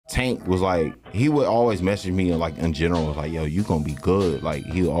Tank was like, he would always message me like in general, like, yo, you gonna be good. Like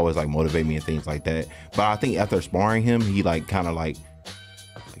he would always like motivate me and things like that. But I think after sparring him, he like kind of like,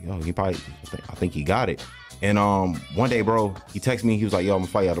 yo, he probably, I think he got it. And one day, bro, he texted me. He was like, yo, I'm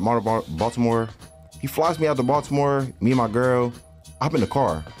gonna fight you out of Baltimore. He flies me out to Baltimore, me and my girl. I hop in the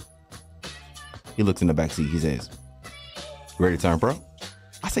car. He looks in the back seat. He says, ready to turn pro?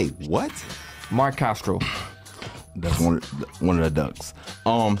 I say, what? Marc Castro. That's one of the ducks.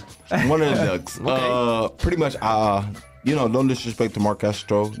 One of the ducks. Okay. Pretty much, you know, no disrespect to Marc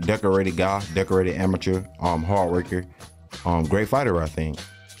Castro, decorated guy, decorated amateur, hard worker, great fighter, I think.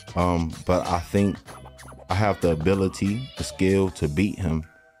 But I think I have the ability, the skill to beat him.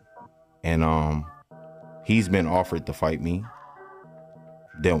 And he's been offered to fight me.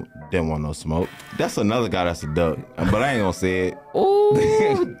 Didn't want no smoke. That's another guy that's a duck, but I ain't gonna say it.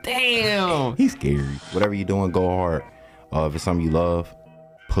 Oh, damn. He's scary. Whatever you're doing, go hard. If it's something you love,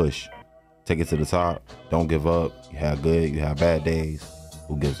 push. Take it to the top. Don't give up. You have good, you have bad days.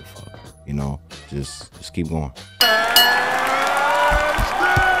 Who gives a fuck? You know, just keep going.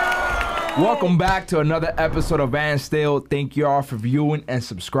 Welcome back to another episode of Van Stale. Thank you all for viewing and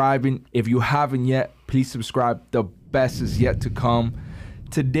subscribing. If you haven't yet, please subscribe. The best is yet to come.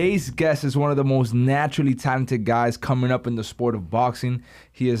 Today's guest is one of the most naturally talented guys coming up in the sport of boxing.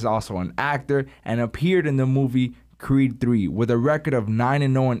 He is also an actor and appeared in the movie Creed 3. With a record of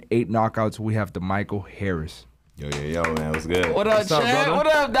 9-0 and 8 knockouts, we have Demichael Harris. Yo, man, what's good? What up, Chad? What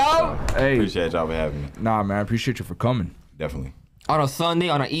up, dog? Hey. Appreciate y'all for having me. Nah, man, I appreciate you for coming. Definitely. On a Sunday,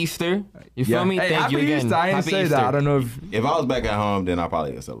 on an Easter. You feel me? Hey, Thank happy you again. Easter. I ain't Happy say Easter. that. I don't know If I was back at home, then I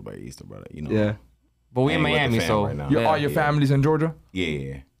probably would celebrate Easter, brother. You know. Yeah. But we in Ain't with the Miami, fam so. right now. All your family's in Georgia?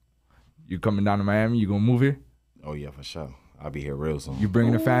 Yeah. You coming down to Miami? You gonna move here? Oh yeah, for sure. I'll be here real soon. You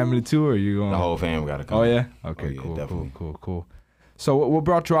bringing the family too, or you going? The whole fam gotta come. Oh yeah. Okay. Oh, yeah, Cool. So what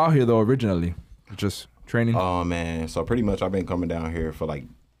brought you out here though originally? Just training? Oh man, so pretty much I've been coming down here for like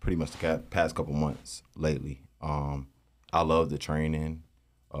pretty much the past couple months lately. I love the training.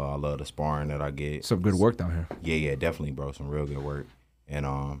 I love the sparring that I get. Some good work down here. Yeah, definitely, bro. Some real good work. And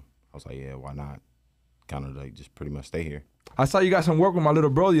I was like, yeah, why not? Kind of like just pretty much stay here. I saw you got some work with my little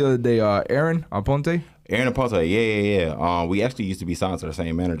bro the other day, Aaron Aponte. Aaron Aponte, yeah. We actually used to be signed to the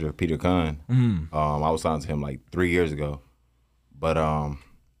same manager, Peter Kahn. I was signed to him like 3 years ago. But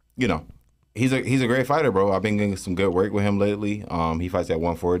you know, he's a great fighter, bro. I've been getting some good work with him lately. He fights at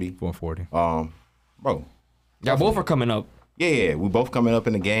 140. 140. Bro. Y'all both are coming up. Yeah, we both coming up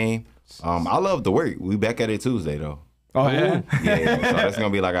in the game. I love the work. We back at it Tuesday though. Oh yeah. Yeah, so that's gonna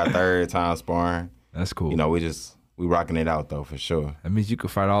be like our third time sparring. That's cool. You know, we rocking it out though for sure. That means you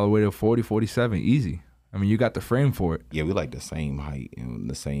could fight all the way to 40, 47, easy. I mean, you got the frame for it. Yeah, we like the same height and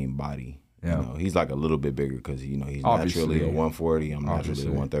the same body. Yeah. You know, he's like a little bit bigger because you know he's Obviously, naturally a 140. I'm naturally Obviously.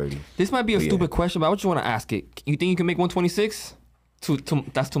 a 130. This might be a stupid question, but I just want to ask it. You think you can make 126?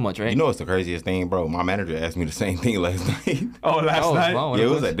 That's too much, right? You know what's the craziest thing, bro? My manager asked me the same thing last night. Oh, last night? Wow, Yeah, it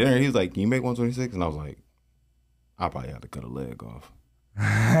was at dinner. He was like, "Can you make 126?" And I was like, "I probably have to cut a leg off."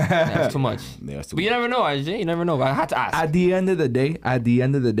 That's too much. Yeah, that's too But you much. never know, RJ. You never know. But I had to ask. At the end of the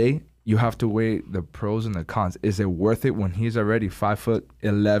day, you have to weigh the pros and the cons. Is it worth it when he's already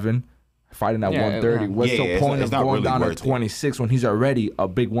 5'11", fighting at 130? What's the point it's of not going really down to worth it. 26 when he's already a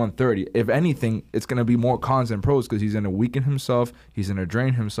big 130? If anything, it's gonna be more cons than pros because he's gonna weaken himself, he's gonna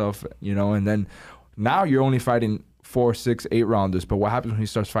drain himself, you know. And then now you're only fighting 4, 6, 8 rounders. But what happens when he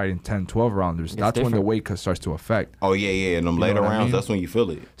starts fighting 10, 12 rounders? That's when the different. weight cut starts to affect. Oh yeah. And them later know what I rounds, mean? that's when you feel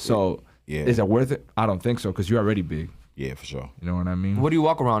it. So Yeah. is it worth it? I don't think so because you're already big. Yeah, for sure. You know what I mean? What do you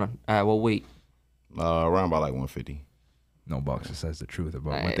walk around at? What weight? Around about like 150. No boxer says the truth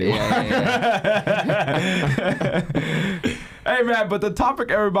about what Yeah, they yeah. Hey man, but the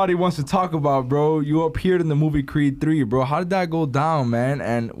topic everybody wants to talk about, bro. You appeared in the movie Creed 3, bro. How did that go down, man?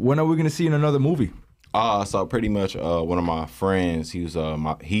 And when are we gonna see you in another movie? So pretty much one of my friends, he's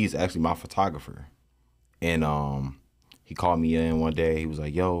actually my photographer. And he called me in one day. He was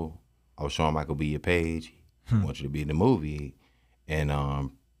like, "Yo, I was showing Michael B your page. I want you to be in the movie." And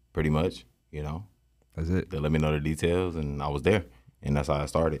pretty much, you know, That's it. they let me know the details, and I was there. And that's how I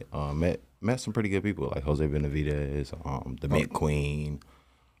started. Met some pretty good people like Jose Benavidez, the Mint Queen,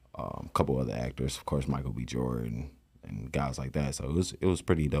 a couple other actors, of course, Michael B. Jordan, and guys like that. So it was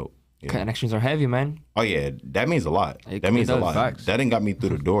pretty dope. Yeah. Connections are heavy, man. Oh yeah, that means a lot. It That means a does. lot. Facts. That done got me through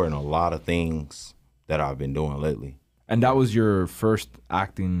the door in a lot of things that I've been doing lately. And that was your first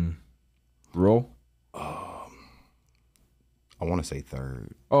acting role? I want to say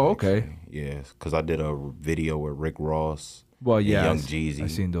third. Oh, okay. actually. Yes, because I did a video with Rick Ross. Well, and yeah. Young I Jeezy.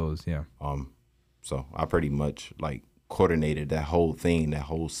 seen those, yeah. So I pretty much like coordinated that whole thing, that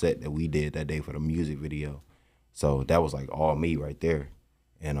whole set that we did that day for the music video. So that was like all me right there.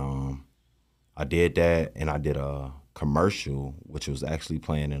 And I did that, and I did a commercial, which was actually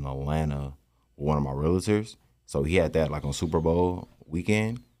playing in Atlanta with one of my realtors. So he had that like on Super Bowl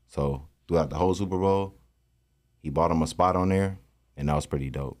weekend. So throughout the whole Super Bowl, he bought him a spot on there, and that was pretty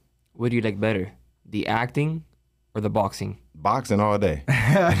dope. What do you like better, the acting or the boxing? Boxing all day.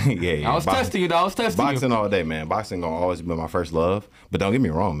 yeah. I was testing you, though. I was testing you. Boxing all day, man. Boxing gonna always be my first love. But don't get me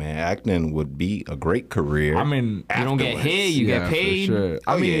wrong, man. Acting would be a great career. I mean, you don't get hit, you get paid. For sure.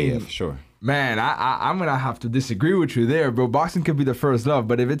 I mean, yeah, for sure. Man, I'm gonna have to disagree with you there, bro. Boxing could be the first love,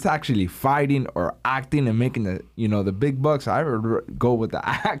 but if it's actually fighting or acting and making the big bucks, I would go with the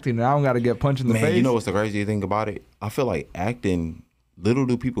acting, and I don't gotta get punched in the face. Man, you know what's the crazy thing about it? I feel like acting, little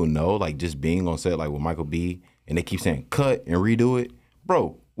do people know, like just being on set, like with Michael B, and they keep saying cut and redo it.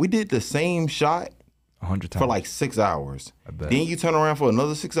 Bro, we did the same shot 100 times for like 6 hours. I bet. Then you turn around for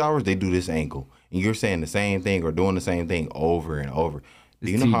another 6 hours, they do this angle, and you're saying the same thing or doing the same thing over and over. Do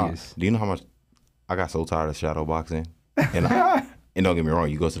you know how much I got so tired of shadow boxing? And and don't get me wrong,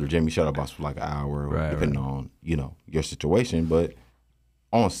 you go to the gym, you shadow box for like an hour, depending on your situation. But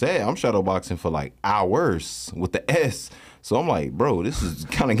on set, I'm shadow boxing for like hours with the S. So I'm like, bro, this is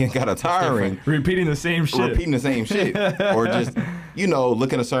kind of getting kind of tiring. Repeating the same shit. Or just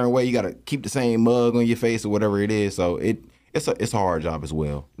looking a certain way. You got to keep the same mug on your face or whatever it is. So it's a hard job as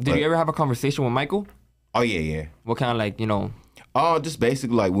well. Did you ever have a conversation with Michael? Oh yeah. What kind of like just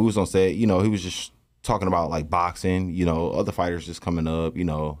basically like we was on set, he was just talking about like boxing, other fighters just coming up,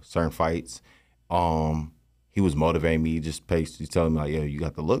 certain fights. He was motivating me, just basically telling me like, yo, you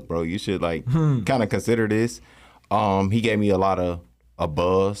got the look, bro. You should like kind of consider this. He gave me a lot of a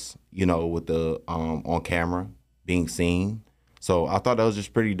buzz, with the on camera being seen. So I thought that was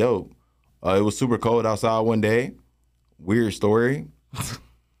just pretty dope. It was super cold outside one day. Weird story.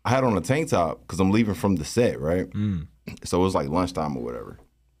 I had on a tank top because I'm leaving from the set, right? So it was like lunchtime or whatever.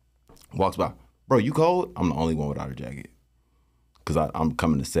 Walks by, bro, you cold? I'm the only one without a jacket. Because I'm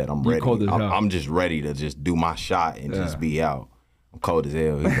coming to set, I'm ready. I'm just ready to just do my shot and just be out. I'm cold as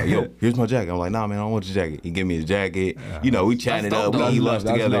hell. He's like, yo, here's my jacket. I'm like, nah, man, I don't want your jacket. He give me his jacket. We chatting it up. We eat lunch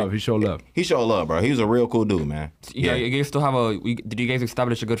together. Love. He showed love. He showed love, bro. He was a real cool dude, man. You guys still have did you guys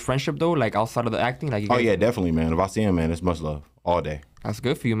establish a good friendship, though, like outside of the acting? Like, yeah, definitely, man. If I see him, man, it's much love all day. That's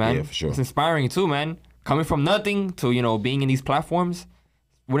good for you, man. Yeah, for sure. It's inspiring, too, man. Coming from nothing to, being in these platforms,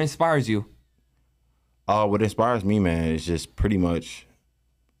 what inspires you? What inspires me, man, is just pretty much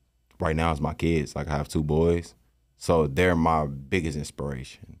right now is my kids. Like, I have 2 boys. So they're my biggest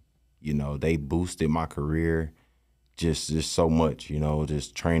inspiration. They boosted my career just so much,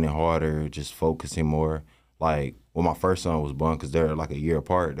 just training harder, just focusing more. Like when my first son was born, because they're like a year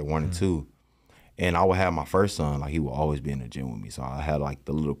apart, they're 1 and 2. And I would have my first son, like he would always be in the gym with me. So I had like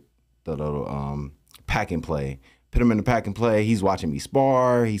the little pack and play. Put him in the pack and play. He's watching me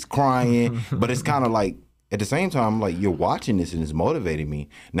spar. He's crying. But it's kind of like, at the same time, like you're watching this and it's motivating me.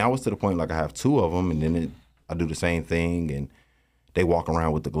 Now it's to the point like I have 2 of them, and then I do the same thing, and they walk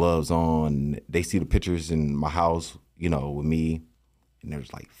around with the gloves on. They see the pictures in my house, with me, and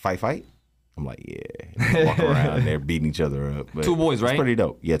there's like, fight. I'm like, yeah. And they walk around and they're beating each other up. But 2 boys, right? It's pretty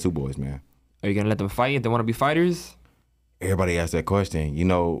dope. Yeah, 2 boys, man. Are you going to let them fight if they want to be fighters? Everybody asks that question.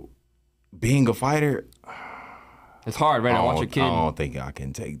 Being a fighter, it's hard, right? I watch your kid. I don't think I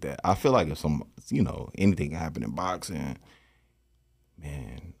can take that. I feel like if anything can happen in boxing,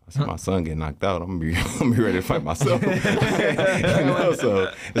 man, I see my son get knocked out, I'm gonna be ready to fight myself.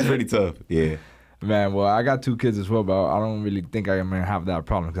 So it's pretty tough. Yeah. Man, well, I got 2 kids as well, but I don't really think I am gonna have that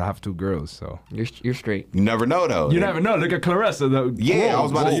problem because I have 2 girls. So you're straight. You never know, though. You never know. Look at Clarissa, though. Yeah, I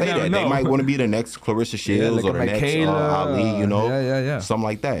was about to say that. They might want to be the next Clarissa Shields or the next Ali, Yeah. something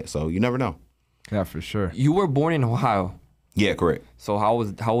like that. So you never know. Yeah, for sure. You were born in Ohio. Yeah, correct. So how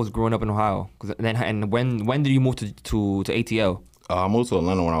was growing up in Ohio? When did you move to ATL? I moved to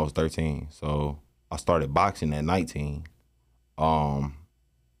Atlanta when I was 13. So I started boxing at 19.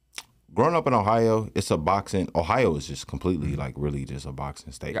 Growing up in Ohio, Ohio is just completely like really just a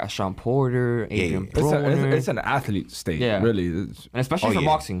boxing state. You got Sean Porter, Adrian Broner. It's an athlete state, really. And especially for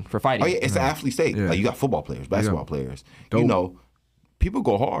boxing, for fighting. Oh yeah, it's an athlete state. Yeah. Like you got football players, basketball players. Dope. People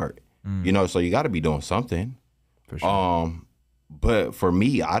go hard. So you got to be doing something. For sure. But for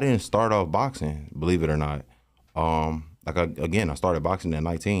me, I didn't start off boxing, believe it or not. I started boxing at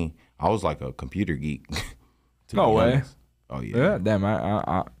 19. I was like a computer geek. No way. Honest. Oh yeah. Yeah, damn.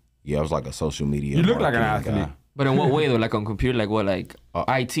 Yeah, I was like a social media. You look like an athlete. Guy. But in what way though? Like on computer, like what? Like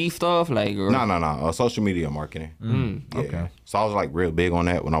IT stuff? Like No. Social media marketing. Yeah. Okay. So I was like real big on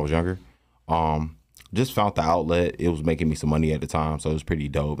that when I was younger. just found the outlet. It was making me some money at the time, so it was pretty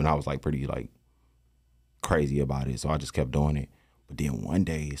dope. And I was like pretty like crazy about it, so I just kept doing it. But then one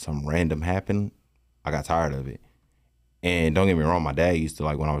day, some random happened. I got tired of it. And don't get me wrong, my dad used to,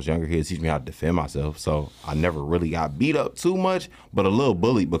 like, when I was younger, he'd teach me how to defend myself. So I never really got beat up too much, but a little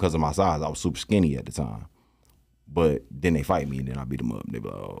bullied because of my size. I was super skinny at the time. But then they fight me, and then I beat them up. They be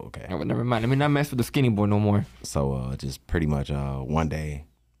like, oh, okay. Oh, never mind. Let me not mess with the skinny boy no more. So just pretty much one day,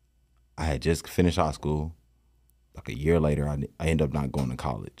 I had just finished high school. Like a year later, I ended up not going to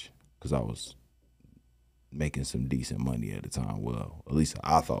college because I was making some decent money at the time. Well, at least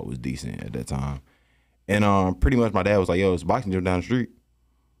I thought it was decent at that time. And pretty much my dad was like, yo, it's a boxing gym down the street.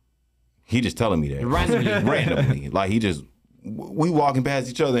 He just telling me that. Randomly. Like, we walking past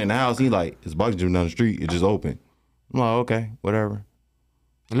each other in the house. He like, it's a boxing gym down the street. It just open. I'm like, okay, whatever.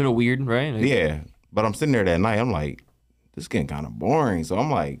 A little weird, right? Like, yeah. But I'm sitting there that night. I'm like, this is getting kind of boring. So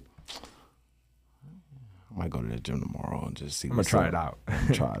I'm like, I might go to the gym tomorrow and just see. I'm going to try it out.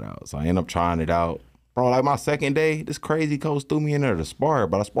 Try it out. So I end up trying it out. Bro, like my second day, this crazy coach threw me in there to spar.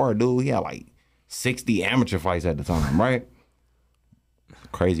 But I sparred a dude. He had like 60 amateur fights at the time, right?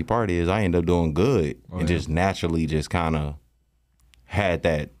 Crazy part is I ended up doing good and just naturally just kind of had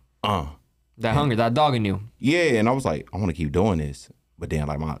that that hunger, that dog in you. Yeah, and I was like, I want to keep doing this. But then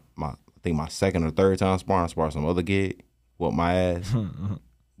like I think my second or third time sparring, I sparred some other kid, whooped my ass.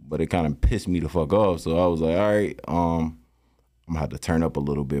 But it kind of pissed me the fuck off. So I was like, all right, I'm gonna have to turn up a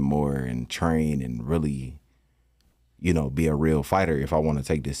little bit more and train and really, you know, be a real fighter if I want to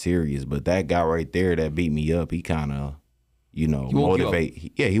take this serious. But that guy right there that beat me up, he kind of, you know, he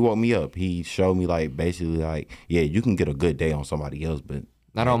woke me up. He showed me like basically like, yeah, you can get a good day on somebody else, but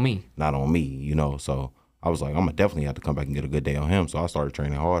not on me. Not on me, you know. So I was like, I'm gonna definitely have to come back and get a good day on him. So I started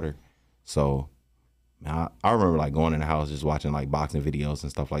training harder. So man, I remember like going in the house just watching like boxing videos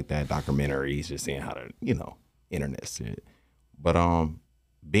and stuff like that, documentaries, just seeing how to, you know, internet shit. But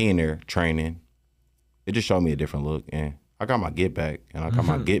being there training, it just showed me a different look, and I got my get back, and I got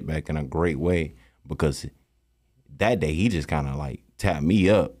my get back in a great way because that day he just kind of like tapped me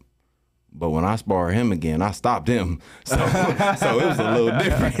up, but when I sparred him again, I stopped him, so it was a little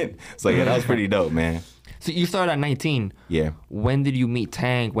different. So yeah, that was pretty dope, man. So you started at 19. Yeah. When did you meet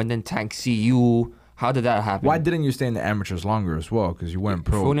Tank? When did Tank see you? How did that happen? Why didn't you stay in the amateurs longer as well? Because you went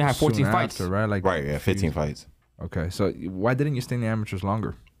pro. You only had 14 fights, after, right? Like right, yeah, 15 fights. Okay, so why didn't you stay in the amateurs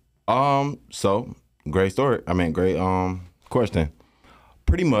longer? So great story. I mean, great question.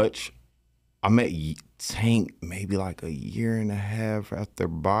 Pretty much, I met Tank maybe like a year and a half after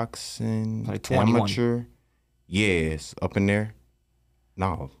boxing. Like 21. Amateur. Yes, up in there.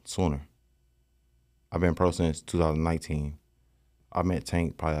 No, sooner. I've been pro since 2019. I met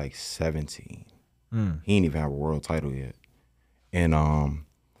Tank probably like 17. He ain't even have a world title yet. And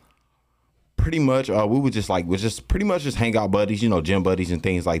pretty much we would just pretty much just hang out buddies, you know, gym buddies and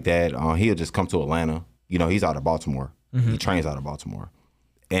things like that. He'll just come to Atlanta. You know, he's out of Baltimore. He trains out of Baltimore.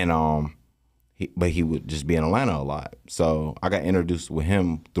 And but he would just be in Atlanta a lot. So I got introduced with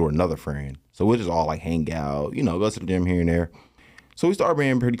him through another friend. So we'll just all like hang out, you know, go to the gym here and there. So we started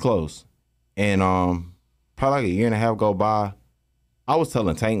being pretty close. And probably like a year and a half go by, I was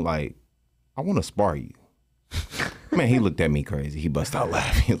telling Tank, like, I want to spar you. Man, he looked at me crazy. He bust out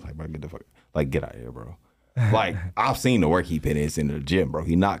laughing. He was like, bro, get the fuck, like, get out of here, bro. Like, I've seen the work he put in the gym, bro.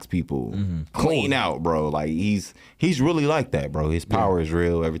 He knocks people clean out, bro. Like, he's really like that, bro. His power is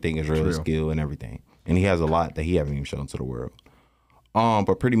real. Everything is real. His skill and everything. And he has a lot that he haven't even shown to the world.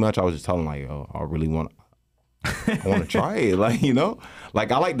 But pretty much I was just telling him, like, oh, I want to try it. Like, you know?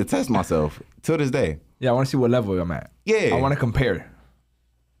 Like, I like to test myself to this day. Yeah, I want to see what level I'm at. Yeah. I want to compare.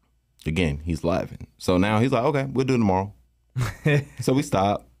 Again, he's laughing. So now he's like, okay, we'll do it tomorrow. So we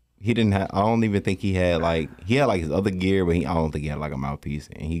stopped. He didn't have, I don't even think he had like his other gear, but I don't think he had like a mouthpiece.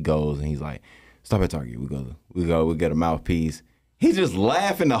 And he goes and he's like, stop at Target. We get a mouthpiece. He's just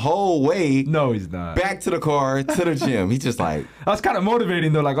laughing the whole way. No, he's not. Back to the car, to the gym. He's just like. That's kind of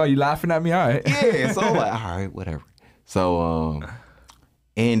motivating though. Like, oh, you laughing at me? All right. Yeah. So I'm like, all right, whatever. So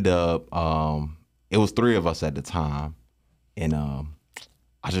end up, it was 3 of us at the time. And I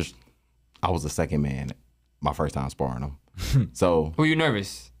was the second man my first time sparring him. So. Were you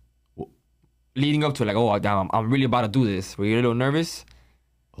nervous? Leading up to like, oh, damn, I'm really about to do this. Were you a little nervous?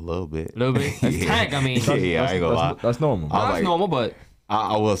 A little bit. A little bit? That's Tank, I mean. Yeah, I ain't gonna lie. That's normal. That's normal, but.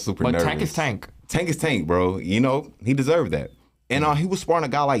 I was super nervous. But Tank is Tank. Tank is Tank, bro. You know, he deserved that. And he was sparring a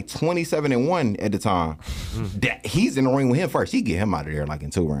guy like 27-1 at the time. He's in the ring with him first. He get him out of there like in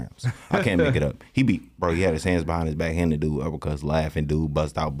 2 rounds. I can't make it up. He had his hands behind his back, hand the dude uppercuts, laughing, dude,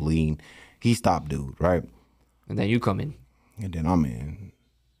 bust out bleeding. He stopped dude, right? And then you come in. And then I'm in.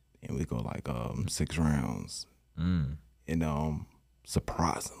 and we go like 6 rounds. And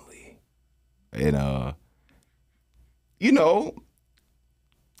surprisingly, and you know,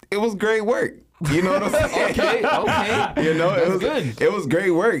 it was great work. You know what I'm saying? Okay. You know, That's good. It was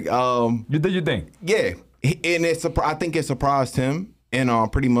great work. You did your thing. Yeah, and I think it surprised him,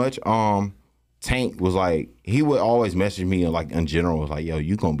 and pretty much Tank was like, he would always message me and like in general was like, yo,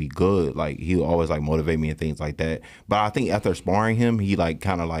 you gonna be good. Like he would always like motivate me and things like that. But I think after sparring him, he like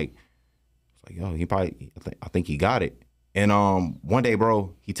kind of like was like, yo, he probably I think he got it. And one day,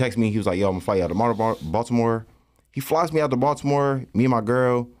 bro, he texted me. He was like, yo, I'm gonna fly you out to Baltimore. He flies me out to Baltimore. Me and my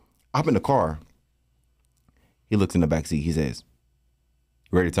girl, I'm in the car. He looks in the back seat. He says,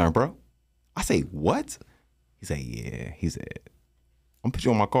 "You ready to turn pro?" I say, "What?" He said, "Yeah." He said, "I'm gonna put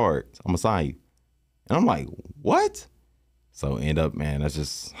you on my cards. I'm gonna sign you." And I'm like, "What?" So end up, man, that's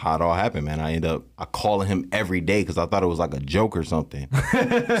just how it all happened, man. I calling him every day because I thought it was like a joke or something.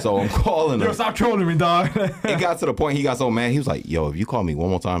 So I'm calling him. Yo, stop trolling me, dog. It got to the point he got so mad. He was like, "Yo, if you call me one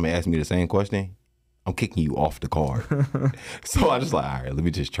more time and ask me the same question, I'm kicking you off the card." So I just like, all right, let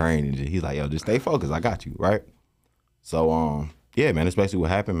me just train. And he's like, yo, just stay focused. I got you, right? So, yeah, man, that's basically what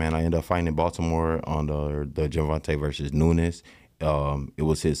happened, man. I ended up fighting in Baltimore on the Gervonta versus Nunes. It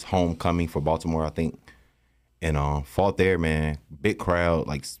was his homecoming for Baltimore, I think. And fought there, man. Big crowd,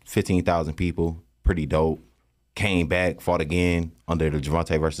 like 15,000 people. Pretty dope. Came back, fought again under the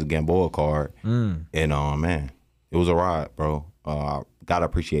Gervonta versus Gamboa card. And, man, it was a ride, bro. Gotta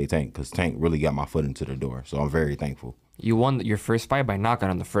appreciate Tank because Tank really got my foot into the door. So I'm very thankful. You won your first fight by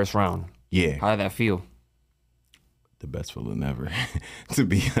knockout in the first round. Yeah. How did that feel? The best feeling ever, to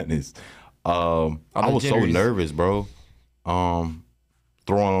be honest. I was so nervous, bro. Throwing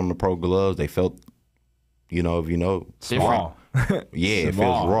on the pro gloves, they felt, you know, if you know, Small. Yeah, it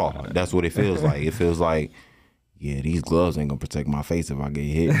feels raw. That's what it feels like. It feels like, yeah, these gloves ain't gonna protect my face if I get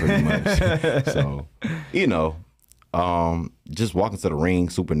hit, pretty much. So, you know, just walking to the ring,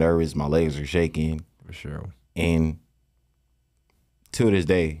 super nervous. My legs are shaking. For sure. And to this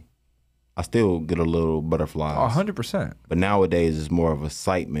day, I still get a little butterflies. 100%. But nowadays, it's more of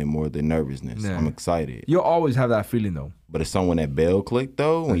excitement more than nervousness. Yeah. I'm excited. You'll always have that feeling, though. But it's someone that bell click,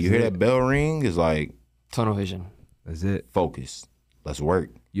 though. When you hear that bell ring, it's like, Tunnel vision. That's it. focus. Let's work.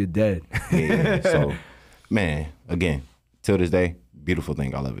 You're dead. Yeah. So, man, again, till this day, beautiful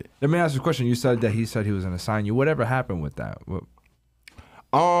thing. I love it. Let me ask you a question. You said that he said he was going to sign you. Whatever happened with that?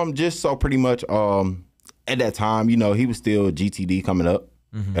 Just so pretty much, at that time, you know, he was still GTD coming up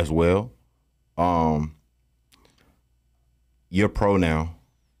as well. You're pro now.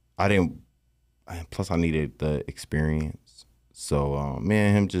 Plus I needed the experience. So, me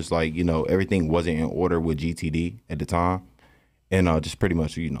and him just like, you know, everything wasn't in order with GTD at the time. And just pretty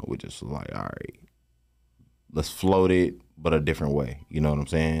much, you know, we just was like, all right, let's float it, but a different way. You know what I'm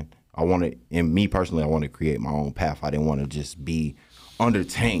saying? And me personally, I want to create my own path. I didn't want to just be under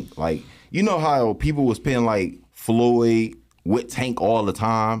Tank. Like, you know how people was paying like Floyd with Tank all the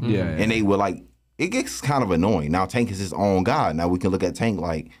time? Yeah. And they were like, it gets kind of annoying. Now Tank is his own guy. Now we can look at Tank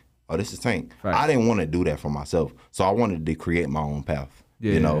like, oh, this is Tank. Right. I didn't want to do that for myself. So I wanted to create my own path,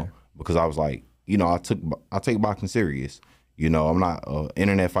 you know, because I was like, you know, I take boxing serious. You know, I'm not an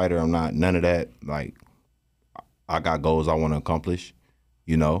internet fighter. I'm not none of that. Like, I got goals I want to accomplish,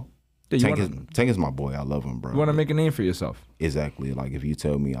 you know. Yeah, Tank is my boy. I love him, bro. You want to make a name for yourself. Exactly. Like, if you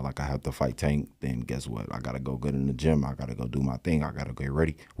tell me I have to fight Tank, then guess what? I got to go good in the gym. I got to go do my thing. I got to get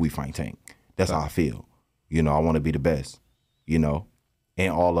ready. We fight Tank. That's how I feel. You know, I want to be the best, you know.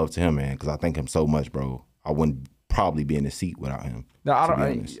 And all love to him, man, because I thank him so much, bro. I wouldn't probably be in the seat without him. No,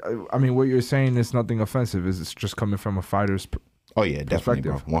 I mean, what you're saying is nothing offensive. It's just coming from a fighter's Oh, yeah, definitely,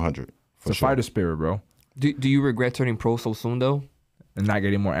 bro. 100. It's a fighter spirit, bro. Do you regret turning pro so soon, though? And not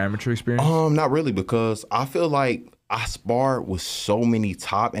getting more amateur experience? Not really, because I feel like I sparred with so many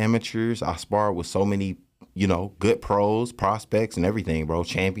top amateurs. I sparred with so many, you know, good pros, prospects, and everything, bro.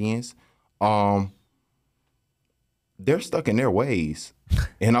 Champions. They're stuck in their ways.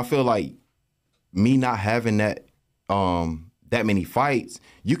 And I feel like me not having that many fights,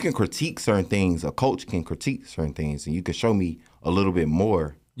 you can critique certain things. A coach can critique certain things, and you can show me a little bit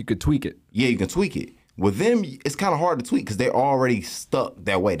more. You could tweak it. Yeah, you can tweak it. With them, it's kind of hard to tweak because they're already stuck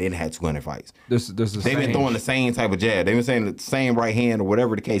that way. They didn't have 200 fights. They've been throwing the same type of jab. They've been saying the same right hand or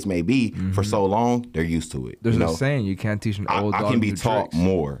whatever the case may be for so long. They're used to it. There's a saying, you can't teach an old dog I can be new taught tricks.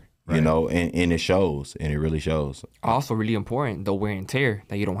 more, you know, and it shows, and it really shows. Also, really important, the wear and tear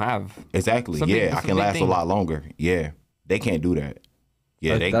that you don't have. Exactly. I can last a lot longer. Yeah, they can't do that.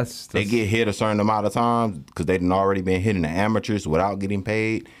 Yeah, they get hit a certain amount of times because they've already been hitting the amateurs without getting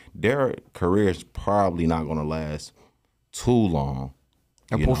paid. Their career is probably not going to last too long.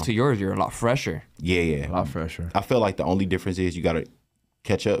 Opposed to yours, you're a lot fresher. Yeah. A lot fresher. I feel like the only difference is you got to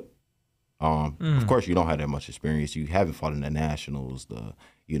catch up. Of course, you don't have that much experience. You haven't fought in the nationals, the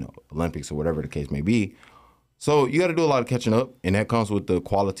Olympics, or whatever the case may be. So you got to do a lot of catching up, and that comes with the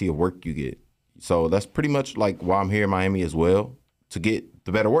quality of work you get. So that's pretty much like why I'm here in Miami as well, to get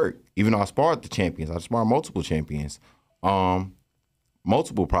the better work. Even though I sparred the champions, I sparred multiple champions,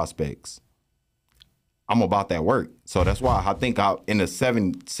 multiple prospects. I'm about that work. So that's why I think in the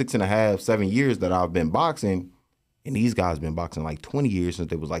 6.5, 7 years that I've been boxing, and these guys been boxing like 20 years since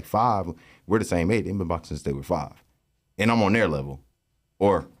they was like 5. We're the same age. They've been boxing since they were 5. And I'm on their level.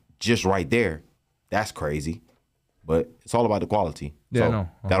 Or just right there. That's crazy. But it's all about the quality. Yeah, so no.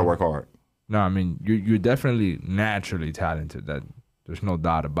 gotta work hard. No, I mean, you're definitely naturally talented. That there's no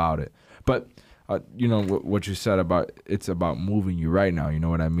doubt about it. But, what you said about it's about moving you right now. You know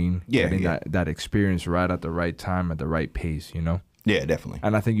what I mean? Yeah. Getting that experience right at the right time, at the right pace, Yeah, definitely.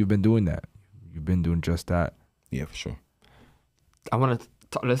 And I think you've been doing that. You've been doing just that. Yeah, for sure. I want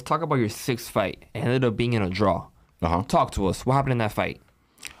to let's talk about your 6th fight. It ended up being in a draw. Talk to us. What happened in that fight?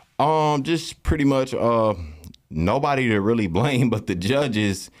 Just pretty much nobody to really blame but the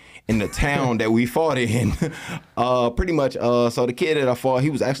judges in the town that we fought in. Pretty much. So the kid that I fought, he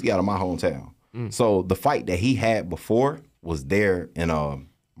was actually out of my hometown. So the fight that he had before was there in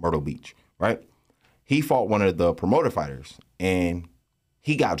Myrtle Beach, right? He fought one of the promoter fighters, and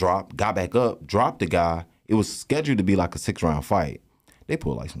he got dropped, got back up, dropped the guy. It was scheduled to be like a 6-round fight. They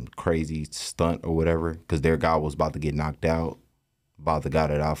pulled like some crazy stunt or whatever because their guy was about to get knocked out by the guy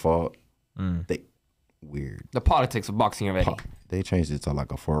that I fought. Weird. The politics of boxing already. They changed it to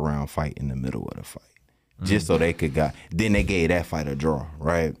like a 4-round fight in the middle of the fight. Just so they could then they gave that fight a draw,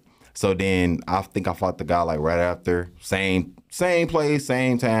 right? So then I think I fought the guy like right after. Same place,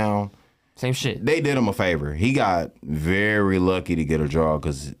 same town. Same shit. They did him a favor. He got very lucky to get a draw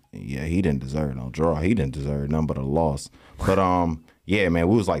because, he didn't deserve no draw. He didn't deserve nothing but a loss. But, yeah, man,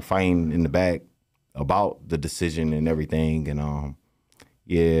 we was like fighting in the back about the decision and everything. And,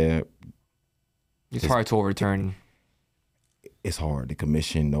 yeah. It's hard to overturn. It's hard. The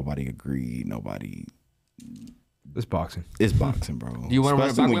commission, nobody agreed. Nobody. It's boxing. It's boxing, bro. Do you want to run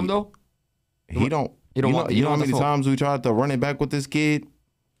it back with him, though? He don't. You don't want how many times we tried to run it back with this kid?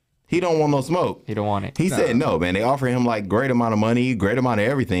 He don't want no smoke. He don't want it. He said no, man. They offered him like great amount of money, great amount of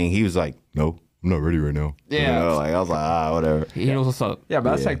everything. He was like, no, I'm not ready right now. Yeah. I was like, whatever. He knows what's up. Yeah,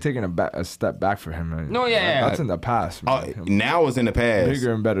 but that's like taking a step back for him. Man. No, yeah. That's in the past. Man. Now it's in the past.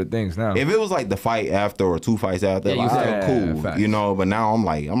 Bigger and better things now. If it was like the fight after or 2 fights after, Yeah, like, you all said- right, cool. facts. But now I'm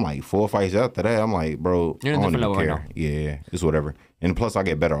like 4 fights after that. I'm like, bro, You're in a I don't different even level right care. now. Yeah, it's whatever. And plus, I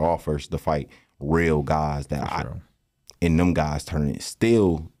get better offers to fight real guys and them guys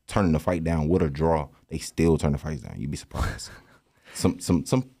still turning the fight down with a draw. They still turn the fights down. You'd be surprised.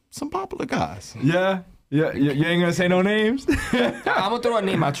 some popular guys. Yeah. You ain't gonna say no names. I'm gonna throw a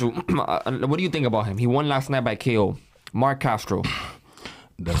name at you. What do you think about him? He won last night by KO. Marc Castro.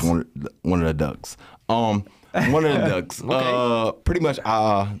 That's one of the ducks. One of the ducks. Okay. Pretty much.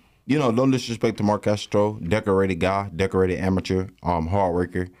 No disrespect to Marc Castro, decorated guy, decorated amateur, hard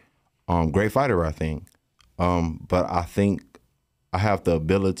worker, great fighter, I think. But I think I have the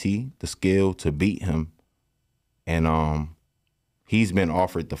ability, the skill to beat him, and he's been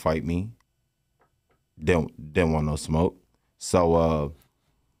offered to fight me. Didn't want no smoke. So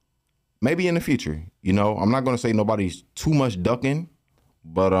maybe in the future, I'm not gonna say nobody's too much ducking,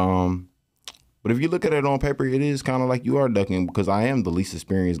 but if you look at it on paper, it is kind of like you are ducking because I am the least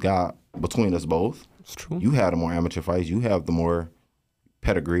experienced guy between us both. It's true. You have the more amateur fights. You have the more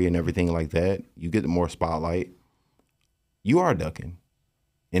pedigree and everything like that. You get the more spotlight. You are ducking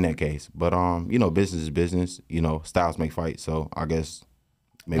in that case. But, business is business. Styles make fights. So I guess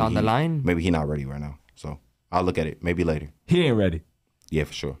maybe Down the line? Maybe he's not ready right now. So I'll look at it maybe later. He ain't ready. Yeah,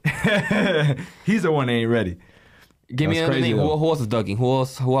 for sure. He's the one that ain't ready. Give me That's another crazy, name. though. Who else is ducking? Who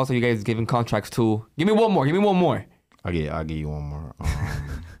else are you guys giving contracts to? Give me one more. I'll give you one more.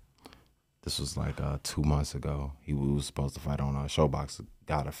 This was like 2 months ago. He was supposed to fight on a Showbox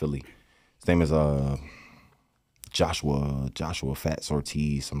guy out of Philly. His name is Joshua Fats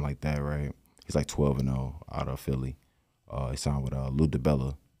Ortiz, something like that, right? He's like 12-0 out of Philly. He signed with Lou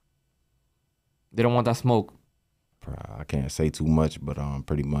DiBella. They don't want that smoke. I can't say too much, but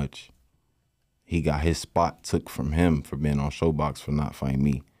pretty much he got his spot took from him for being on Showbox for not fighting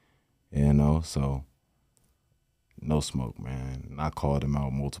me. So no smoke, man. And I called him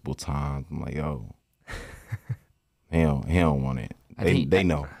out multiple times. I'm like, yo, he don't want it. They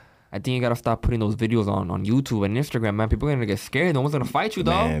know. I think you gotta stop putting those videos on YouTube and Instagram, man. People are gonna get scared. No one's gonna fight you,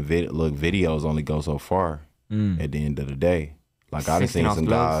 dog. Man, videos only go so far at the end of the day. Like, I done seen 16-ounce some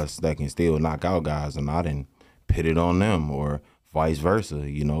gloves. guys that can still knock out guys, and I didn't pit it on them, or vice versa.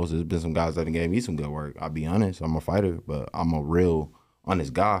 You know, so there's been some guys that done gave me some good work. I'll be honest, I'm a fighter, but I'm a real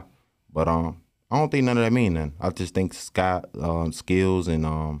honest guy. But I don't think none of that mean nothing. I just think skills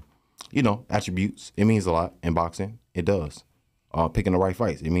and you know, attributes. It means a lot in boxing. It does. Picking the right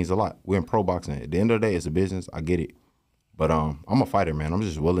fights, it means a lot. We're in pro boxing. At the end of the day, it's a business. I get it. But I'm a fighter, man. I'm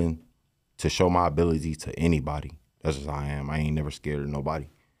just willing to show my ability to anybody. That's just how I am. I ain't never scared of nobody.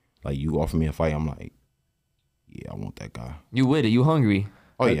 Like, you offer me a fight, I'm like, yeah, I want that guy. You with it. You hungry.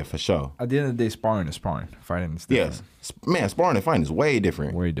 Oh, yeah, for sure. At the end of the day, sparring is sparring. Fighting is different. Yes. Man, sparring and fighting is way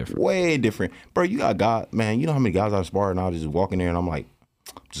different. Way different. Way different. Bro, you got guys, man, you know how many guys I spar and I just walk in there and I'm like,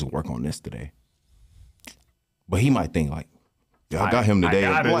 just work on this today. But he might think like, yeah, I got him today.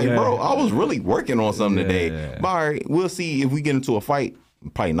 I'm like, bro, I was really working on something today. Yeah. But all right, we'll see if we get into a fight,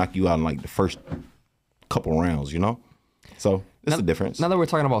 probably knock you out in like the first couple rounds, you know? So it's a difference. Now that we're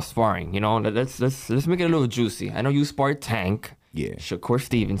talking about sparring, you know, let's make it a little juicy. I know you sparred Tank, Shakur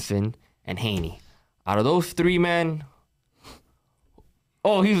Stevenson, and Haney. Out of those three men,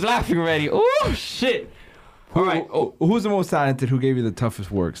 oh, he's laughing already. Oh, shit. All right. Who's the most talented? Who gave you the toughest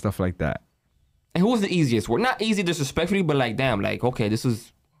work? Stuff like that. And who was the easiest work? Not easy disrespectfully, but like, damn, like, okay, this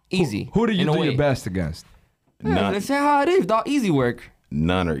was easy. Who do you do your best against? Yeah, let's say how it is, dog. Easy work.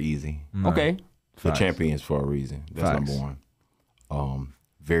 None are easy. None. Okay. The champions for a reason. That's number one.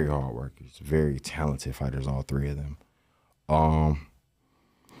 Very hard workers, very talented fighters, all three of them.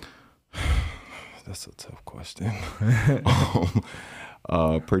 That's a tough question.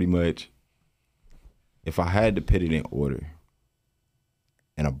 Pretty much, if I had to put it in order,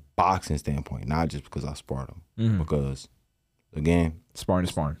 in a boxing standpoint, not just because I sparred them, because, again, sparring is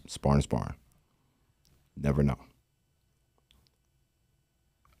sparring. Sparring is sparring. Never know.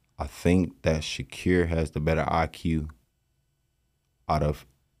 I think that Shakur has the better IQ out of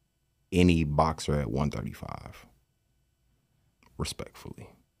any boxer at 135. Respectfully.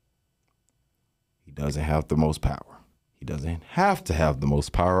 He doesn't have the most power. He doesn't have to have the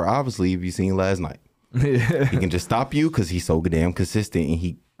most power, obviously, if you've seen last night. He can just stop you because he's so damn consistent and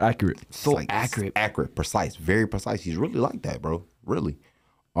he accurate. So like, accurate, precise, very precise. He's really like that, bro. Really.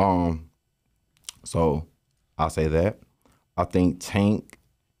 So I'll say that. I think Tank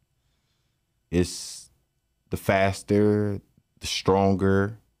is the faster, the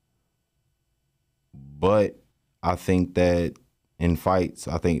stronger, but I think that in fights,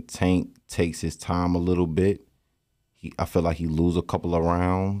 I think Tank takes his time a little bit. I feel like he loses a couple of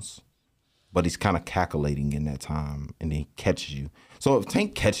rounds, but he's kind of calculating in that time, and then he catches you. So if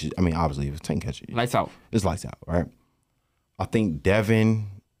Tank catches, I mean, obviously, if Tank catches you, lights out. It's lights out, right? I think Devin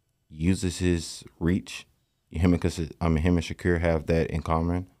uses his reach. Him and Shakur have that in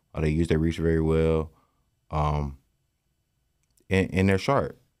common. They use their reach very well, and they're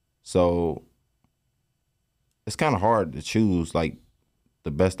sharp. So it's kind of hard to choose like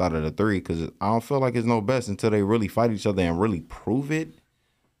the best out of the three because I don't feel like it's no best until they really fight each other and really prove it.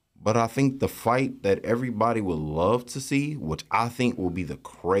 But I think the fight that everybody would love to see, which I think will be the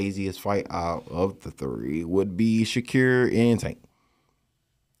craziest fight out of the three, would be Shakur and Tank.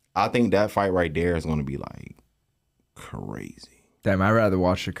 I think that fight right there is going to be like crazy. Damn, I'd rather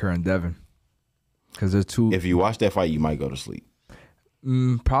watch Shakur and Devin. Because they're two. If you watch that fight, you might go to sleep.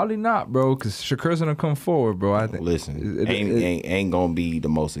 Probably not, bro, because Shakur's going to come forward, bro. I think. Listen, ain't going to be the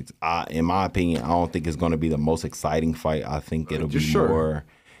most, in my opinion, I don't think it's going to be the most exciting fight. I think it'll be more.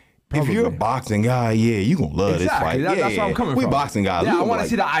 Probably. If you're a boxing guy, yeah, you're going to love this fight. That's where I'm coming from. We boxing guys. Yeah, I want to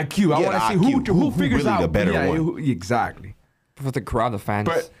see the IQ. I want to see who figures really out the better one. Exactly. For the crowd, the fans.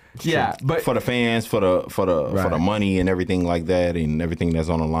 But for the fans, for the money and everything like that, and everything that's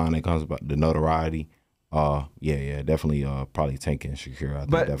on the line that comes about the notoriety. Definitely. Probably Tank and Shakur. I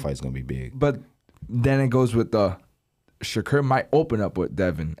think that fight's gonna be big. But then it goes with Shakur might open up with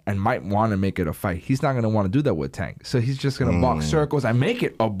Devin and might want to make it a fight. He's not gonna want to do that with Tank, so he's just gonna box circles and make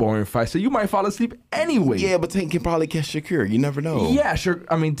it a boring fight. So you might fall asleep anyway. Yeah, but Tank can probably catch Shakur. You never know. Yeah, sure.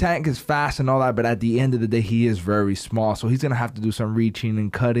 I mean, Tank is fast and all that, but at the end of the day, he is very small. So he's gonna have to do some reaching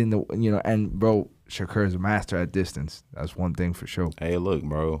and cutting. And bro, Shakur is a master at distance. That's one thing for sure. Hey, look,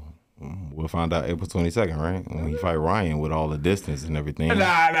 bro. We'll find out April 22nd, right? When he fight Ryan with all the distance and everything.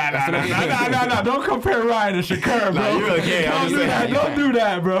 Nah. Don't compare Ryan to Shakur, bro. Nah, you really can't. Don't do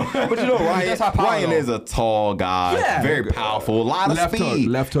that, bro. But you know, Ryan is a tall guy, very powerful, a lot of speed.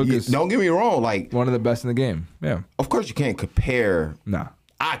 Left hook is. Don't get me wrong, like one of the best in the game. Yeah. Of course, you can't compare.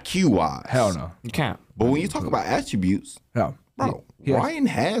 IQ wise. Hell no. You can't. But when you talk about attributes, bro, Ryan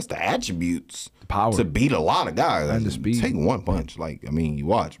has the attributes. Power to beat a lot of guys and the speed. Take one punch, you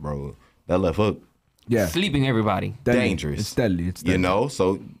watch, bro. That left hook, sleeping everybody. Dangerous. It's deadly. It's deadly. You know,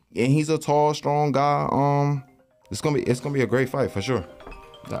 so and he's a tall, strong guy. It's gonna be a great fight for sure.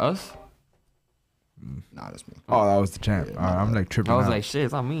 Is that us? Nah, that's me. Oh, that was the champ. All right, I'm like tripping. I was out. like, shit,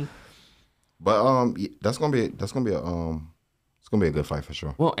 it's not me. But that's gonna be it's gonna be a good fight for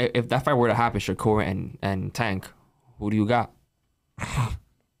sure. Well, if that fight were to happen, Shakur and Tank, who do you got?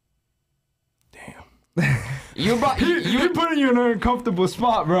 Damn. You're putting you in an uncomfortable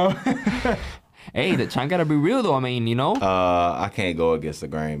spot, bro. Hey, the Tank gotta be real though. I mean, you know. I can't go against the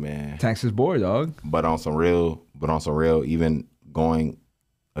grain, man. Tank's his boy, dog. But on some real, even going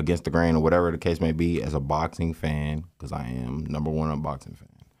against the grain or whatever the case may be, as a boxing fan, because I am #1 a boxing fan,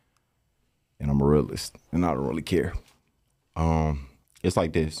 and I'm a realist, and I don't really care. It's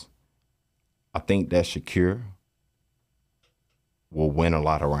like this. I think that Shakur will win a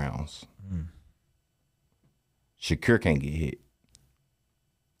lot of rounds. Shakur can't get hit.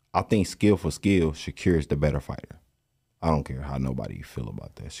 I think skill for skill, Shakur is the better fighter. I don't care how nobody feel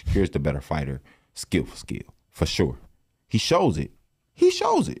about that. Shakur is the better fighter, skill for sure. He shows it.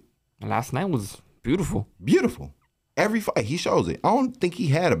 Last night was beautiful. Beautiful. Every fight, he shows it. I don't think he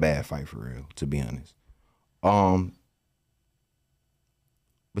had a bad fight for real, to be honest.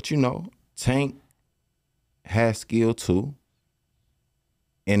 But you know, Tank has skill too.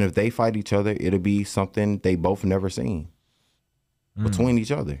 And if they fight each other, it'll be something they both never seen between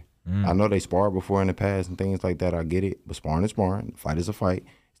each other. I know they sparred before in the past and things like that. I get it. But sparring is sparring. Fight is a fight.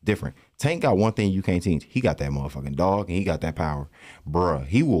 It's different. Tank got one thing you can't teach. He got that motherfucking dog and he got that power. Bruh,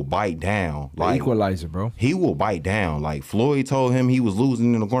 he will bite down. The equalizer, bro. He will bite down. Like Floyd told him he was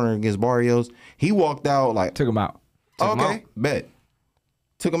losing in the corner against Barrios. He walked out like... Took him out. Bet.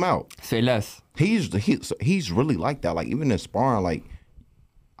 Took him out. Say less. He's really like that. Like even in sparring, like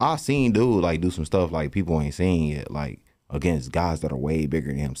I seen dude like do some stuff like people ain't seen yet. Like against guys that are way bigger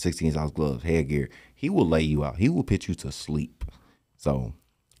than him, 16-ounce gloves, headgear. He will lay you out. He will put you to sleep. So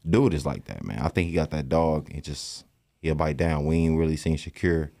dude is like that, man. I think he got that dog and just he'll bite down. We ain't really seen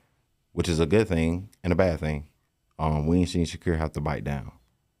Shakur, which is a good thing and a bad thing. We ain't seen Shakur have to bite down.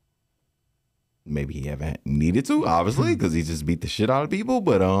 Maybe he haven't needed to, obviously, because he just beat the shit out of people.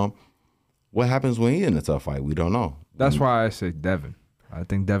 But what happens when he in a tough fight? We don't know. That's why I say Devin. I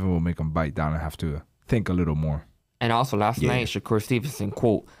think Devin will make him bite down and have to think a little more. And also last night, Shakur Stevenson,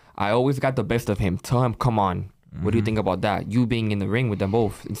 quote, "I always got the best of him. Tell him, come on." What do you think about that? You being in the ring with them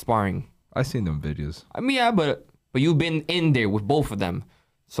both, inspiring. I seen them videos. I mean, yeah, but you've been in there with both of them.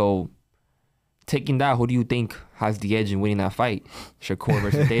 So taking that, who do you think has the edge in winning that fight? Shakur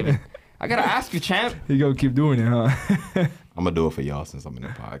versus David. I gotta ask you, champ. He gonna keep doing it, huh? I'm gonna do it for y'all since I'm in the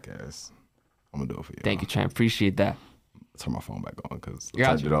podcast. I'm gonna do it for y'all. Thank you, champ. Appreciate that. Turn my phone back on because I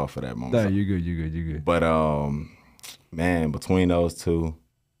turned it off for that moment. Nah, you good. But man, between those two,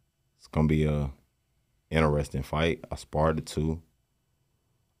 it's gonna be a interesting fight. I sparred the two.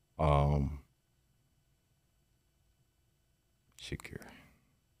 Shakur.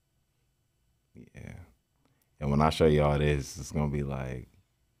 Yeah. And when I show y'all this, it's gonna be like,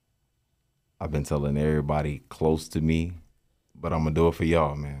 I've been telling everybody close to me, but I'm gonna do it for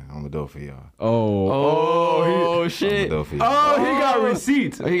y'all, man. I'm gonna do it for y'all. Oh shit. I'm gonna do it for y'all. Oh, he got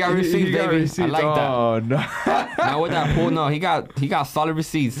receipts. He got receipts, He got baby. receipts. I like that. Oh no. Now with that pull, no, he got solid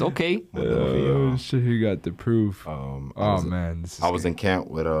receipts. Okay. I'm gonna do it for y'all. Oh shit, he got the proof. I was in camp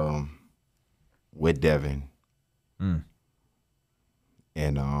with Devin.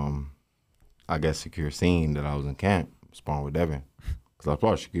 And I guess Shakur seen that I was in camp sparring with Devin. Because I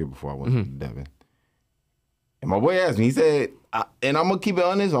fought Shakur before I went to Devin. And my boy asked me, he said, and I'm going to keep it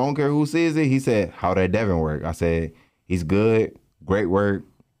honest, I don't care who says it, he said, how that Devin work? I said, he's good, great work,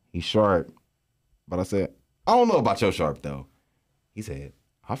 he's sharp. But I said, I don't know about your sharp, though. He said,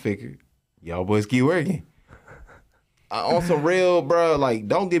 I figured, y'all boys keep working. On some real, bro, like,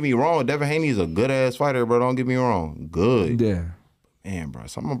 don't get me wrong, Devin Haney is a good-ass fighter, bro, don't get me wrong. Good. Yeah. Man, bro,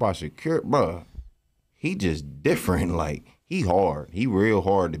 something about Shakur, bro, he just different, like, he hard. He real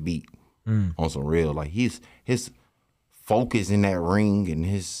hard to beat on some real. Like his focus in that ring and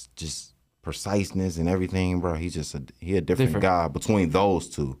his just preciseness and everything, bro. He's just he a different guy between those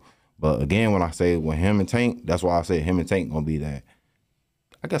two. But again, when I say with him and Tank, that's why I said him and Tank gonna be that.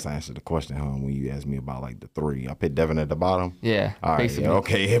 I guess I answered the question, when you asked me about like the three. I put Devin at the bottom. Yeah. All right. Basically. Yeah,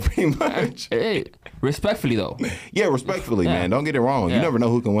 okay. Pretty much. Hey, respectfully though. Yeah, respectfully, man. Don't get it wrong. You never know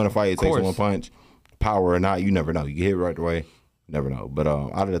who can win a fight. It takes one punch, power or not. You never know. You get hit right away. Never know. But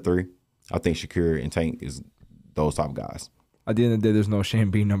out of the three, I think Shakur and Tank is those top guys. At the end of the day, there's no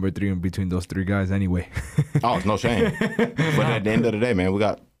shame being number 3 in between those 3 guys anyway. Oh, it's no shame. But at the end of the day, man, we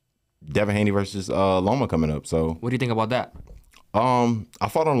got Devin Haney versus Loma coming up. So what do you think about that? I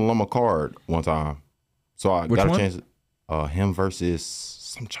fought on the Loma card one time. So I Which got a one? chance. Him versus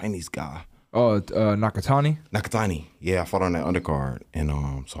some Chinese guy. Oh, Nakatani. Nakatani. Yeah, I fought on that undercard, and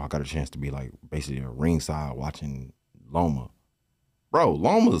so I got a chance to be like basically a ringside watching Loma. Bro,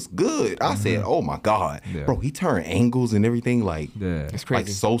 Loma's good. I said, oh my God. Yeah. Bro, he turned angles and everything like, It's crazy. like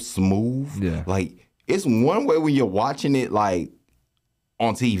so smooth. Yeah. Like, it's one way when you're watching it like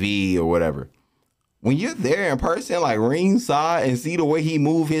on TV or whatever. When you're there in person, like ringside, and see the way he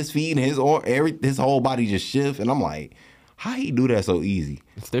move his feet and his whole body just shift, and I'm like, how he do that so easy?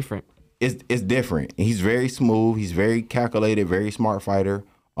 It's different. It's different. He's very smooth. He's very calculated, very smart fighter.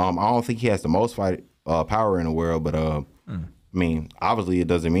 I don't think he has the most power in the world, but I mean, obviously it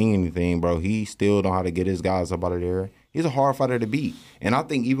doesn't mean anything, bro. He still know how to get his guys up out of there. He's a hard fighter to beat. And I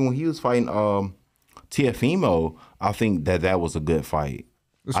think even when he was fighting Teofimo, I think that was a good fight.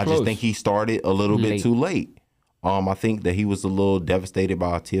 I just think he started a little bit too late. I think that he was a little devastated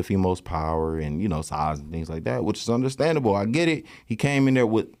by Teofimo's power and, size and things like that, which is understandable. I get it. He came in there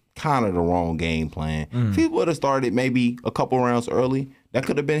with kind of the wrong game plan. If he would have started maybe a couple rounds early, that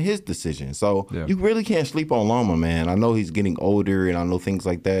could have been his decision. So you really can't sleep on Loma, man. I know he's getting older and I know things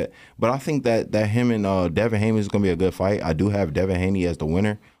like that, but I think that him and Devin Haney is going to be a good fight. I do have Devin Haney as the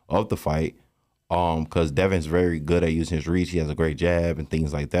winner of the fight because Devin's very good at using his reach. He has a great jab and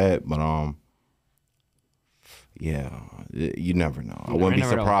things like that, but yeah, you never know. I wouldn't be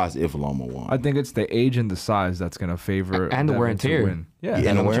surprised if Loma won. I think it's the age and the size that's gonna favor and the wear and tear. Yeah,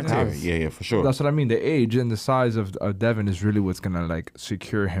 and the wear and tear. Yeah, for sure. That's what I mean. The age and the size of Devin is really what's gonna like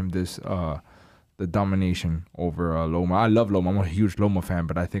secure him this the domination over Loma. I love Loma. I'm a huge Loma fan,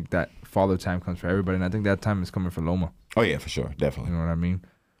 but I think that father time comes for everybody, and I think that time is coming for Loma. Oh yeah, for sure, definitely. You know what I mean?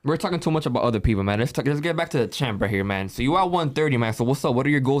 We're talking too much about other people, man. Let's get back to the champ right here, man. So you at 130, man. So what's up? What are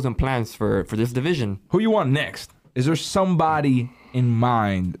your goals and plans for this division? Who you want next? Is there somebody in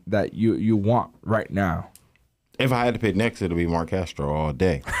mind that you want right now? If I had to pick next, it'll be Marc Castro all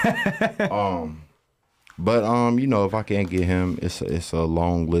day. But if I can't get him, it's a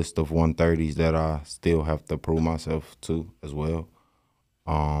long list of 130s that I still have to prove myself to as well.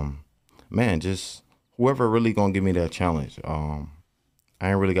 Man, just whoever really gonna give me that challenge. I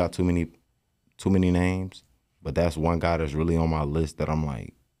ain't really got too many names, but that's one guy that's really on my list that I'm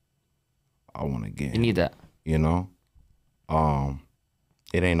like, I want to get. You need that. It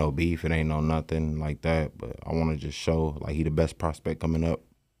ain't no beef, it ain't no nothing like that, but I want to just show like he the best prospect coming up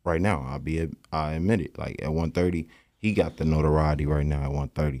right now. I admit it. Like at 130, he got the notoriety right now at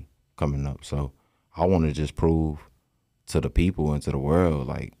 130 coming up. So I want to just prove to the people and to the world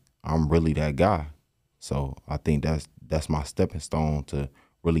like I'm really that guy. So I think that's my stepping stone to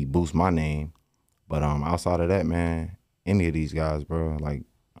really boost my name. But outside of that, man, any of these guys, bro, like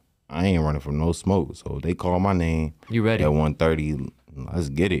I ain't running from no smoke. So if they call my name, you ready at 130, let's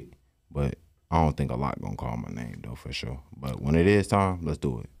get it. But I don't think a lot gonna call my name though for sure. But when it is time, let's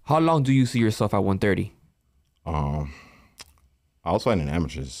do it. How long do you see yourself at 130? I was fighting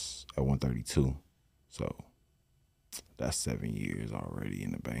amateurs at 132, so that's 7 years already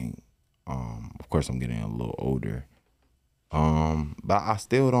in the bank. Of course, I'm getting a little older. But I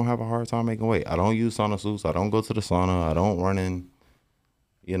still don't have a hard time making weight. I don't use sauna suits. I don't go to the sauna. I don't run in,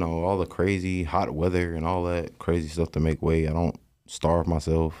 all the crazy hot weather and all that crazy stuff to make weight. I don't starve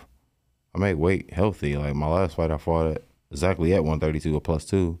myself. I make weight healthy. Like my last fight I fought at exactly at 132 or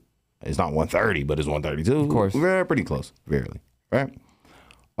 +2. It's not 130, but it's 132. Of course. Very pretty close, barely. Right?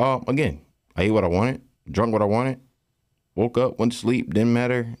 Again, I ate what I wanted, drunk what I wanted, woke up, went to sleep, didn't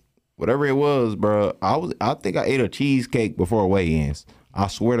matter. Whatever it was, bro, I think I ate a cheesecake before weigh-ins. I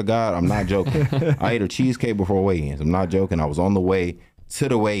swear to God, I'm not joking. I ate a cheesecake before weigh-ins. I'm not joking. I was on the way to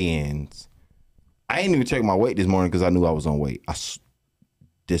the weigh-ins. I didn't even check my weight this morning because I knew I was on weight.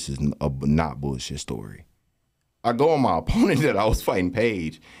 This is a not bullshit story. I go on my opponent that I was fighting,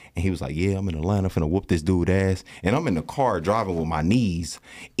 Paige, and he was like, yeah, I'm in Atlanta, finna whoop this dude ass. And I'm in the car driving with my knees,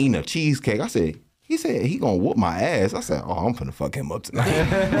 eating a cheesecake. He said he gonna whoop my ass. I said, oh, I'm finna fuck him up tonight.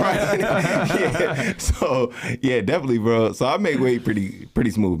 Right? Yeah. So, yeah, definitely, bro. So I make weight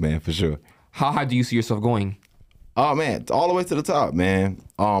pretty smooth, man, for sure. How high do you see yourself going? Oh, man, all the way to the top, man.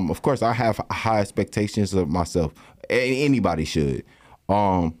 Of course, I have high expectations of myself. Anybody should.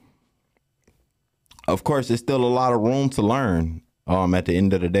 Of course, there's still a lot of room to learn. At the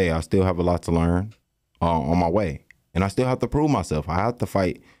end of the day, I still have a lot to learn on my way. And I still have to prove myself. I have to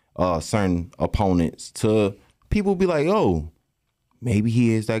fight certain opponents to people be like, oh, maybe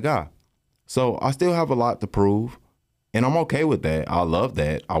he is that guy. So I still have a lot to prove, and I'm okay with that. I love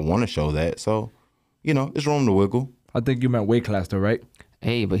that. I want to show that. So, it's room to wiggle. I think you meant weight class though, right?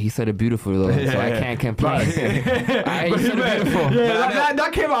 Hey, but he said it beautifully though, so I can't complain. He said it beautiful. Yeah,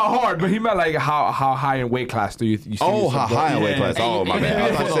 that came out hard, but he meant like how high in weight class do you see how yourself going? high in weight class? Oh, my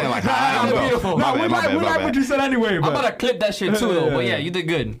bad. I was saying like how high. Beautiful. No, we like what you said anyway. I'm about to clip that shit too though, but yeah, you did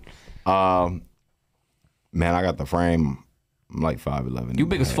good. Man, I got the frame. I'm like 5'11". You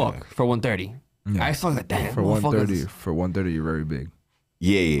big as fuck for 130. Yeah. I saw that. Damn, For 130, for 130, you're very big.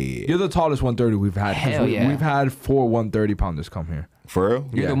 Yeah. You're the tallest 130 we've had. Hell yeah. We've had 4 130-pounders come here. For real?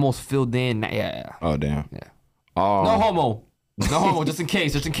 You're Yeah. the most filled in. Yeah. Oh, damn. Yeah. No homo. No homo, just in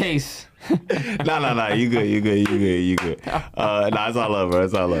case. Nah. You good. Nah, it's all love, bro.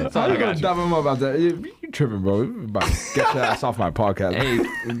 It's all love. So I'm gonna dub him up about that. You tripping, bro. We about to get your ass off my podcast.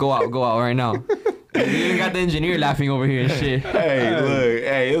 Hey, go out right now. You even got the engineer laughing over here and shit. Hey, look.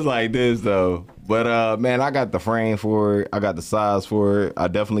 Hey, it's like this, though. But, man, I got the frame for it. I got the size for it. I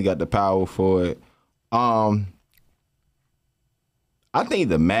definitely got the power for it. I think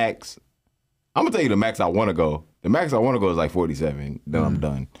the max, I'm going to tell you the max I want to go. The max I want to go is like 47. Then I'm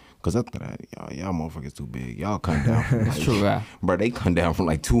done. Because after that, y'all motherfuckers too big. Y'all come down from like, That's true, right? Bro, they come down from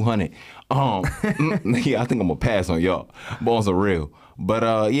like 200. Yeah, I think I'm going to pass on y'all. Balls are real.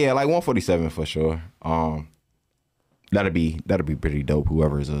 But, yeah, like 147 for sure. That'd be pretty dope.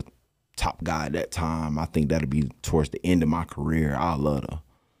 Whoever is a top guy at that time, I think that'd be towards the end of my career. I'd love to,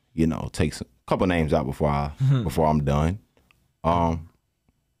 take a couple names out before I'm done.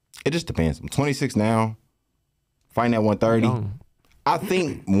 It just depends. I'm 26 now. Fighting at 130. I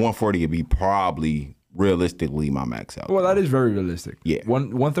think 140 would be probably realistically my max out. Well, that is very realistic. Yeah.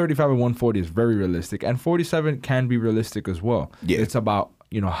 135 and 140 is very realistic. And 47 can be realistic as well. Yeah. It's about,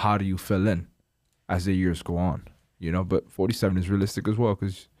 how do you fill in as the years go on, But 47 is realistic as well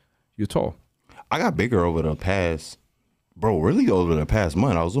because you're tall. I got bigger over the past, really over the past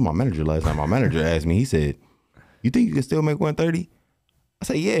month. I was with my manager last time. My manager asked me, he said, "You think you can still make 130? I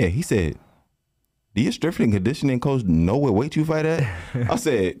said, "Yeah." He said, "Do your strength and conditioning coach know what weight you fight at?" I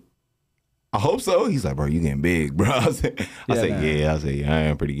said, "I hope so." He's like, "Bro, you getting big, bro." I said, "Yeah."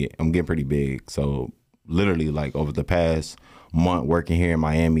 I'm getting pretty big. So literally like over the past month working here in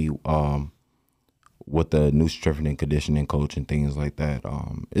Miami, with the new strength and conditioning coach and things like that,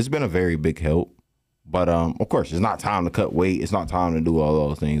 it's been a very big help. But of course, it's not time to cut weight. It's not time to do all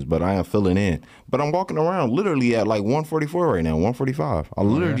those things. But I am filling in. But I'm walking around literally at like 144 right now, 145. I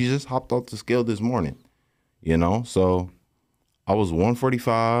literally just hopped off the scale this morning. So I was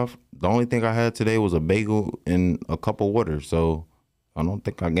 145. The only thing I had today was a bagel and a cup of water. So I don't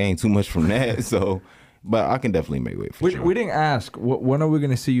think I gained too much from that. But I can definitely make weight for sure. We didn't ask. When are we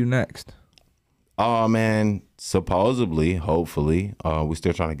going to see you next? Oh, man, supposedly, hopefully, we're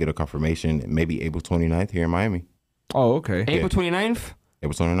still trying to get a confirmation. Maybe April 29th here in Miami. Oh, okay. April 29th?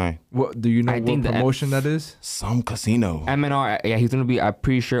 April 29th. What do you know? What promotion that is? Some casino. MNR. Yeah, he's gonna be. I'm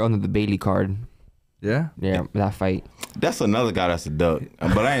pretty sure under the Bailey card. Yeah. Yeah, that fight. That's another guy that's a duck,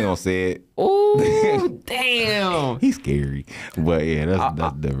 but I ain't gonna say it. Oh, damn. He's scary, but yeah,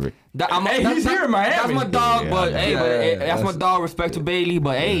 that's different. He's here in Miami. That's my dog, but Yeah, that's my dog. Respect to Bailey,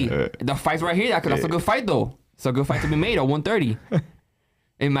 but the fight's right here. That's a good fight though. It's a good fight to be made at 130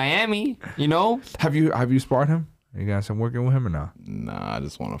 in Miami. Have you sparred him? You got some working with him or not? Nah, I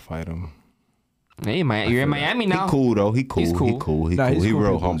just want to fight him. Hey, you're in Miami now. He cool though. He cool. He's cool. He cool. Nah, he's He cool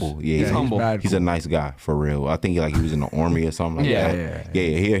real people. humble. Yeah, He's humble. He's a nice guy for real. I think he was in the army or something like that.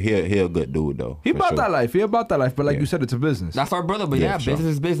 Yeah. He a good dude though. He about that life. But like you said, it's a business. That's our brother, but Yeah, for sure.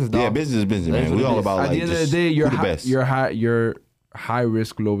 business is business, dog. Yeah, business is business, man. We all about At like the end of the just day, who the best. you're high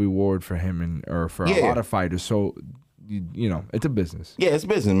risk, low reward for him or for a lot of fighters. So it's a business. Yeah, it's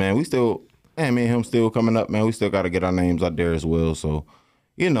business, man. We still, me and him still coming up, man. We still got to get our names out there as well. So,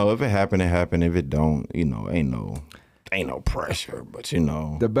 if it happen, it happen. If it don't, ain't no pressure. But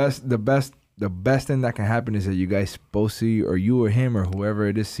The best thing that can happen is that you guys both see, or you or him or whoever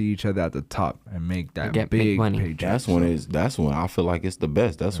it is, see each other at the top and make that big money. paycheck. That's when I feel like it's the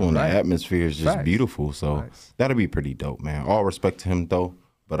best. That's when the atmosphere is just beautiful. So that'll be pretty dope, man. All respect to him though,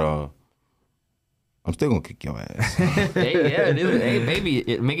 but I'm still gonna kick your ass. Hey, baby,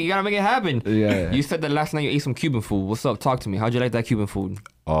 you gotta make it happen. Yeah. You said that last night you ate some Cuban food. What's up? Talk to me. How'd you like that Cuban food?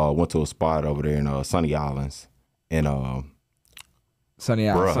 Went to a spot over there in Sunny Islands, and Sunny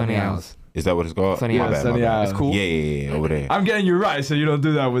Bruh. Isles. Sunny Isles. is that what it's called? Sunny My Isles. bad, my Sunny bad. Isles. It's cool. Yeah, over there. I'm getting you right, so you don't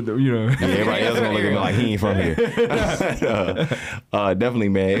do that with Yeah, everybody else gonna look at me like he ain't from here. Definitely,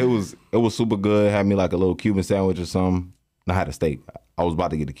 man. It was super good. Had me like a little Cuban sandwich or something. I had a steak. I was about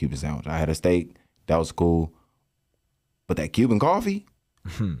to get the Cuban sandwich. I had a steak. That was cool. But that Cuban coffee,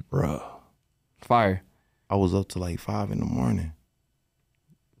 bruh. Fire. I was up to like 5 in the morning.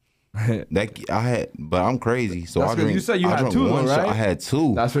 But I'm crazy, so I drink. You said you I had drank 2, one right? shot. I had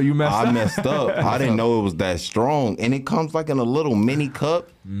 2. That's where you messed up. I messed up. I didn't know it was that strong, and it comes like in a little mini cup.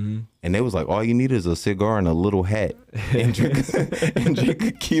 And they was like, all you need is a cigar and a little hat, and drink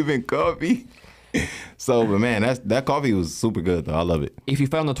a Cuban coffee. So, but man, that coffee was super good though. I love it. If you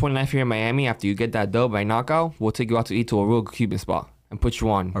fight on the 29th here in Miami after you get that dub by knockout, we'll take you out to eat to a real Cuban spot and put you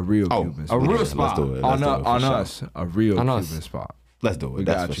on a real Cuban spot. A real spot. Let's do it. On us, a real Cuban spot. Let's do it.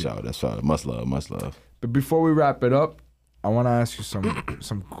 That's for sure. That's for sure. Much love. But before we wrap it up, I want to ask you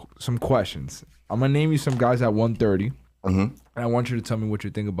some questions. I'm gonna name you some guys at 130, and I want you to tell me what you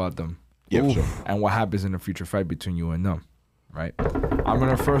think about them. Yeah, for sure. And what happens in the future fight between you and them. Right. I'm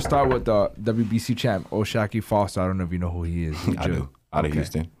gonna first start with the WBC champ, Shakur Foster. I don't know if you know who he is. I do. Out of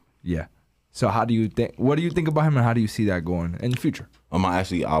Houston. Yeah. So how do you think? What do you think about him, and how do you see that going in the future? I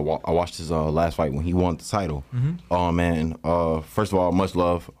watched his last fight when he won the title. Oh man. First of all, much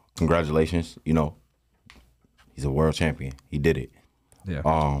love. Congratulations. You know, he's a world champion. He did it.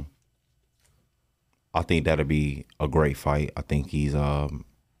 Yeah. I think that'll be a great fight. I think he's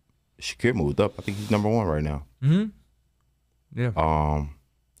Shakur moved up. I think he's number 1 right now. Yeah.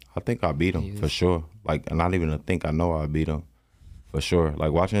 I think I beat him for sure. Like, not even a think. I know I beat him for sure.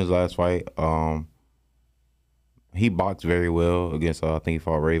 Like watching his last fight, he boxed very well against. I think he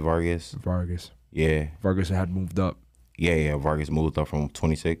fought Ray Vargas. Yeah. Vargas had moved up. Yeah. Vargas moved up from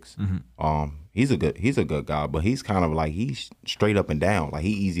 26. He's a good guy, but he's kind of like he's straight up and down. Like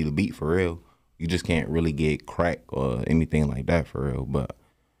he easy to beat for real. You just can't really get cracked or anything like that for real. But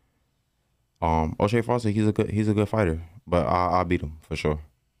O'Shea Foster, he's a good fighter. But I beat him for sure.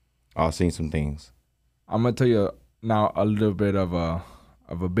 I've seen some things. I'm gonna tell you now a little bit of a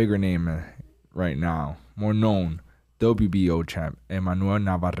bigger name right now, more known, WBO champ, Emmanuel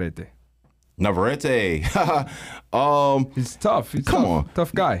Navarrete. He's tough.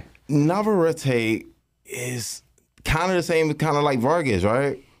 Tough guy. Navarrete is kind of the same, kind of like Vargas,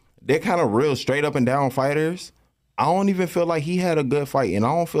 right? They're kind of real straight up and down fighters. I don't even feel like he had a good fight, and I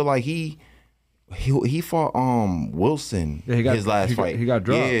don't feel like he fought Wilson his last fight. He got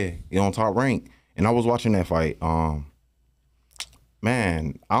dropped. Yeah, on Top Rank. And I was watching that fight.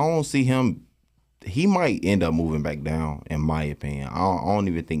 Man, I don't see him. He might end up moving back down, in my opinion. I don't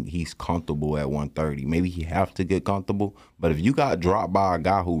even think he's comfortable at 130. Maybe he have to get comfortable. But if you got dropped by a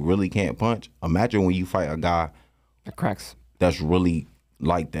guy who really can't punch, imagine when you fight a guy that cracks. That's really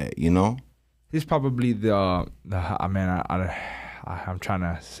like that, you know? He's probably I'm trying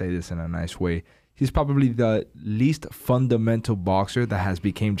to say this in a nice way. He's probably the least fundamental boxer that has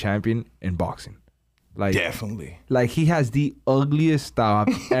became champion in boxing. Like definitely. Like he has the ugliest style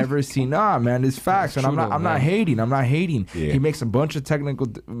I've ever seen. Nah, man, it's facts, and I'm not hating. Yeah. He makes a bunch of technical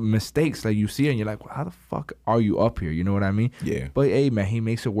mistakes that you see, and you're like, well, how the fuck are you up here? You know what I mean? Yeah. But hey, man, he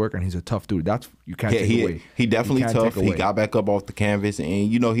makes it work, and he's a tough dude. That's you can't take away. He definitely tough. He got back up off the canvas, and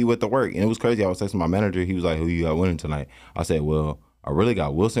he went to work, and it was crazy. I was texting my manager. He was like, "Who you got winning tonight?" I said, "Well, I really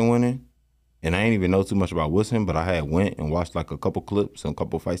got Wilson winning." And I ain't even know too much about Wilson, but I had went and watched like a couple clips and a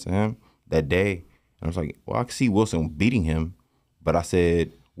couple fights of him that day. And I was like, well, I can see Wilson beating him. But I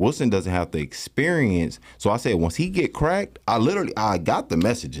said, Wilson doesn't have the experience. So I said, once he get cracked, I got the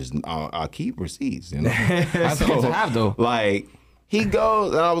messages. I keep receipts, you know. That's so, to have though. Like, he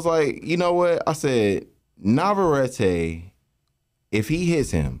goes, and I was like, you know what? I said, Navarrete, if he hits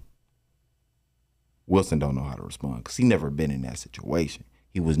him, Wilson don't know how to respond because he never been in that situation.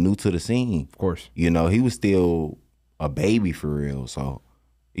 He was new to the scene. Of course. You know, he was still a baby for real. So,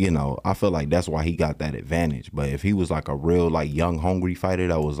 you know, I feel like that's why he got that advantage. But if he was like a real, like, young, hungry fighter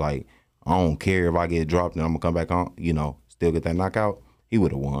that was like, I don't care if I get dropped and I'm going to come back on, you know, still get that knockout, he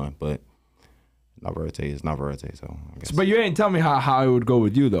would have won. But Navarrete is Navarrete, so I guess. But you ain't tell me how it would go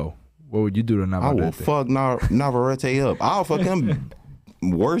with you, though. What would you do to Navarrete? I will fuck Navarrete up. I'll fuck him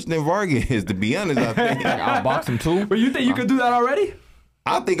worse than Vargas, to be honest, I think. I'll box him too. But you think you could do that already?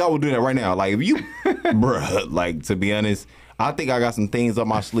 I think I would do that right now. Like, if you, bruh, like, to be honest, I think I got some things up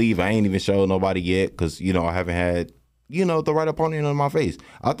my sleeve. I ain't even showed nobody yet because, you know, I haven't had, you know, the right opponent in my face.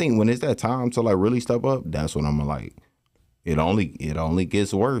 I think when it's that time to, like, really step up, that's when I'm like, it only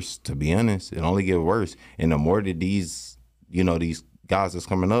gets worse, to be honest. It only gets worse. And the more that these, you know, these guys that's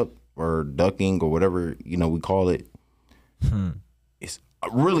coming up or ducking or whatever, you know, we call it, it's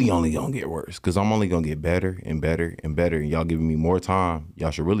really only gonna get worse because I'm only gonna get better and better and better. And y'all giving me more time.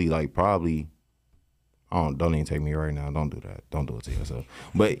 Y'all should really like probably. Don't even take me right now. Don't do that. Don't do it to yourself.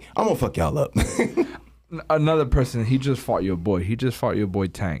 But I'm gonna fuck y'all up. Another person. He just fought your boy.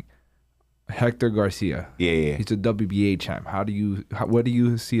 Tank. Hector Garcia. Yeah. He's a WBA champ. What do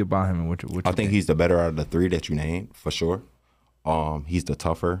you see about him? And what I think he's the better out of the three that you named for sure. He's the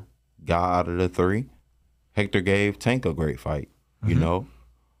tougher. guy out of the three. Hector gave Tank a great fight, you know.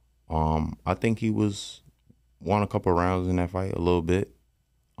 I think he won a couple rounds in that fight a little bit.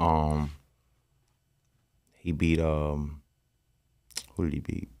 He beat who did he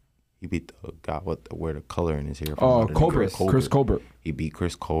beat? He beat the guy where the color in his hair. Oh, Colbert. Chris Colbert. He beat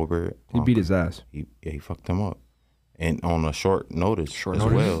Chris Colbert. He beat his ass. He fucked him up, and on a short notice as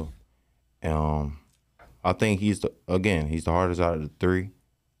well. I think he's the hardest out of the three.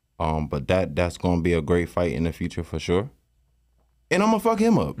 But that's gonna be a great fight in the future for sure. And I'm gonna fuck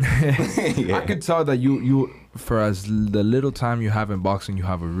him up. Yeah. I could tell that you for as the little time you have in boxing, you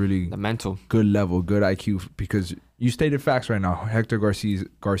have a really good level, good IQ, because you stated facts right now. Hector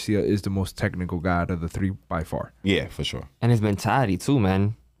Garcia is the most technical guy out of the three by far. Yeah, for sure. And his mentality too,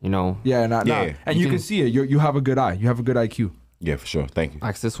 man. You know. Yeah, and you can see it. You have a good eye. You have a good IQ. Yeah, for sure. Thank you.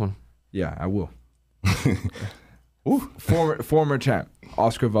 Ask this one. Yeah, I will. Former champ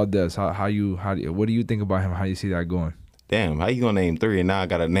Oscar Valdez. What do you think about him? How you see that going? Damn, how you gonna name three and now I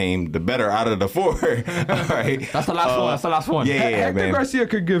gotta name the better out of the four? All right, that's the last one. That's the last one. Yeah, Hector man. Garcia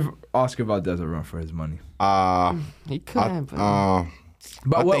could give Oscar Valdez a run for his money. He could.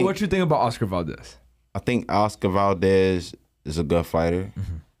 But what you think about Oscar Valdez? I think Oscar Valdez is a good fighter.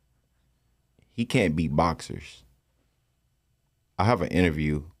 He can't beat boxers. I have an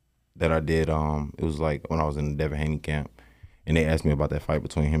interview that I did. It was like when I was in the Devin Haney camp, and they asked me about that fight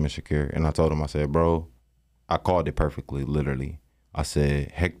between him and Shakur, and I told him, I said, bro, I called it perfectly, literally. I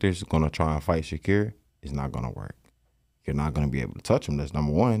said, Hector's gonna try and fight Shakur. It's not gonna work. You're not gonna be able to touch him. That's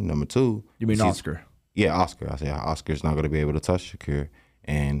number one. Number two. You mean Oscar? Yeah, Oscar. I said Oscar's not gonna be able to touch Shakur,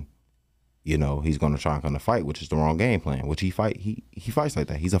 and you know he's gonna try and come to fight, which is the wrong game plan. Which he fights like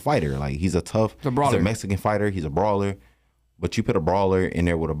that. He's a fighter. Like he's a tough. He's a Mexican fighter. He's a brawler. But you put a brawler in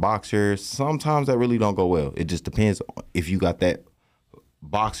there with a boxer, sometimes that really don't go well. It just depends if you got that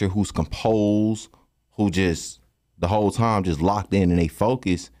boxer who's composed, who just the whole time just locked in and they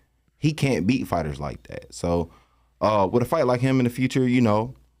focus. He can't beat fighters like that. So with a fight like him in the future, you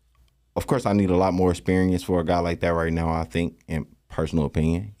know, of course I need a lot more experience for a guy like that right now, I think, in personal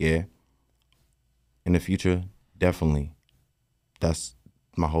opinion, yeah. In the future, definitely. That's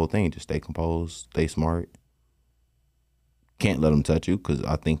my whole thing. Just stay composed, stay smart. Can't let him touch you because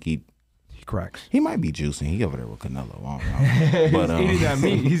I think he cracks. He might be juicing. He over there with Canelo. I don't know. But, he's eating that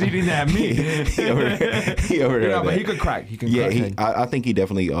meat. He's eating that meat. he over there. Yeah, but he could crack. He can crack. I think he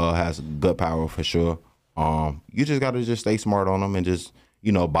definitely has good power for sure. You just got to just stay smart on him and just,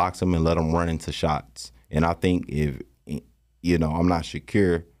 you know, box him and let him run into shots. And I think if, you know, I'm not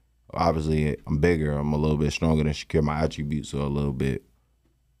Shakur. Obviously, I'm bigger. I'm a little bit stronger than Shakur. My attributes are a little bit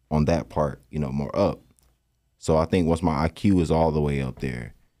on that part, you know, more up. So I think once my IQ is all the way up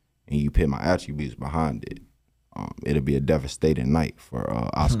there and you put my attributes behind it, it'll be a devastating night for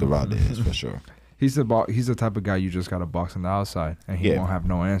Oscar Valdez for sure. He's the type of guy you just got to box on the outside and he won't have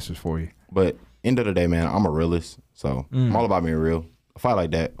no answers for you. But end of the day, man, I'm a realist. So I'm all about being real. A fight like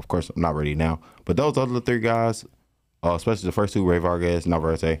that, of course, I'm not ready now. But those other three guys, especially the first two, Ray Vargas,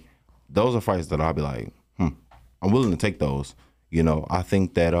 Navarrete, those are fights that I'll be like, I'm willing to take those. You know, I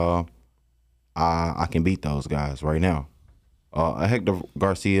think that I can beat those guys right now. Hector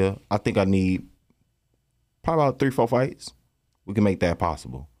Garcia, I think I need probably about 3-4 fights. We can make that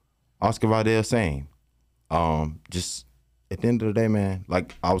possible. Oscar Valdez, same. Just at the end of the day, man,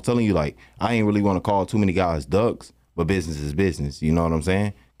 like I was telling you, like I ain't really want to call too many guys ducks, but business is business. You know what I'm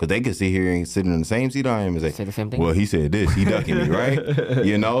saying? Because they could sit here and sit in the same seat I am and say the same thing. Well, he said this, he ducking me, right?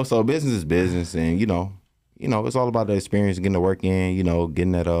 You know, so business is business, and you know, it's all about the experience, getting the work in, you know,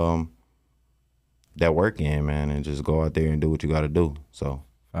 getting that work in, man, and just go out there and do what you got to do. So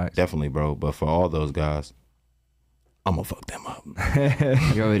definitely, bro. But for all those guys, I'm gonna fuck them up.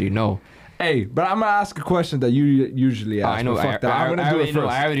 You already know. Hey, but I'm gonna ask a question that you usually ask. I know. Fuck that. I'm gonna do it first.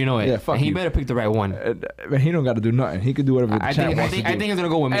 I already know it. Yeah, fuck he you. better pick the right one. He don't got to do nothing. He can do whatever the champ wants to do. I think he's gonna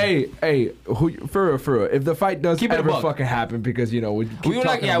go with me. Hey, for real. If the fight does ever fucking happen, because you know we're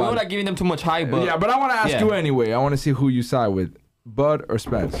not giving them too much hype. But yeah, but I want to ask you anyway. I want to see who you side with. Bud or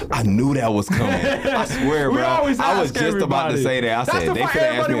Spence? I knew that was coming. I swear, bro. I was just about to say that. I said they could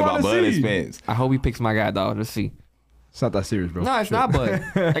ask me about Bud and Spence. I hope he picks my guy, dog. Let's see. It's not that serious, bro. No, it's not, but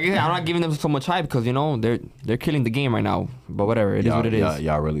like I said, I'm not giving them so much hype because, you know, they're killing the game right now. But whatever, it is what it is.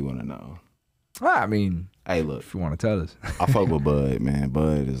 Y'all really want to know. I mean, hey, look. If you want to tell us. I fuck with Bud, man.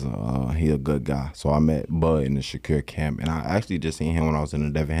 Bud is he a good guy. So I met Bud in the Shakur camp, and I actually just seen him when I was in the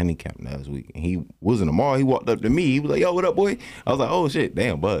Devin Haney camp last week. And he was in the mall. He walked up to me. He was like, yo, what up, boy? I was like, oh, shit.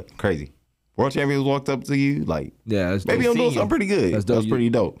 Damn, Bud. Crazy. World champions walked up to you. Like, yeah, maybe I'm doing something pretty good. That's pretty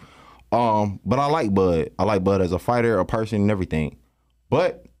dope. But I like Bud. I like Bud as a fighter, a person, and everything.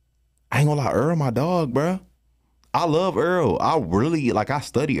 But I ain't gonna lie, Earl, my dog, bro. I love Earl. I really, like, I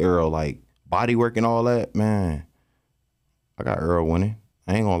study Earl, like, body work and all that, man. I got Earl winning.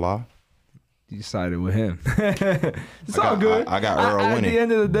 I ain't gonna lie. You sided with him. It's all good. I got Earl winning. At the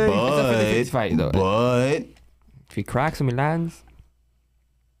end of the day, it's a 50-50 fight, though. But If he cracks him, he lands.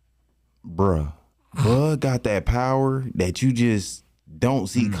 Bruh, Bud got that power that you just don't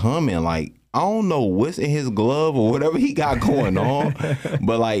see coming. Like, I don't know what's in his glove or whatever he got going on,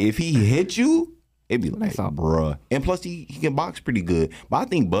 but like if he hit you, it'd be like, bruh. And plus he can box pretty good. But I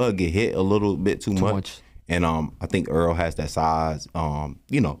think Bud get hit a little bit too much. And I think Earl has that size.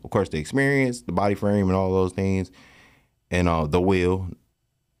 You know, of course the experience, the body frame and all those things. And the will.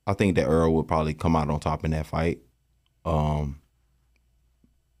 I think that Earl would probably come out on top in that fight.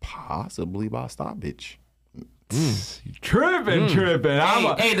 Possibly by stoppage. Tripping.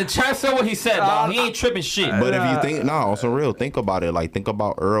 Hey, the champ said what he said, dog. He ain't tripping shit. But if you think, on some real, think about it. Like, think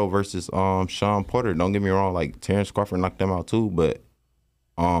about Earl versus Sean Porter. Don't get me wrong. Like, Terrence Crawford knocked them out too. But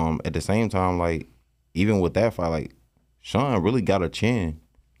at the same time, like, even with that fight, like, Sean really got a chin.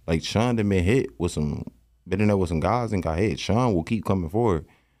 Like, Sean done been hit with been in there with some guys and got hit. Sean will keep coming forward.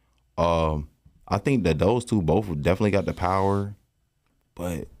 I think that those two both definitely got the power.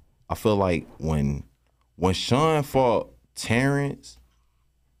 But I feel like when Sean fought Terrence,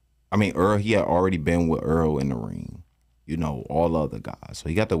 I mean, Earl, he had already been with Earl in the ring. You know, all the other guys. So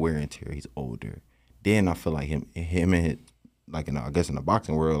he got the wear and tear. He's older. Then I feel like him and his, like, I guess in the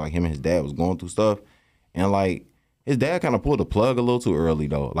boxing world, like him and his dad was going through stuff. And like his dad kind of pulled the plug a little too early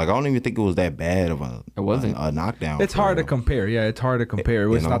though. Like I don't even think it was that bad of a knockdown. It's hard to compare. Yeah, it's hard to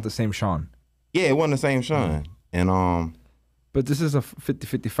compare. It's not the same Sean. Yeah, it wasn't the same Sean. And but this is a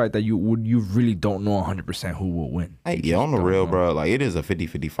 50-50 fight that you really don't know 100% who will win. Hey, yeah, on the real, bro. Like it is a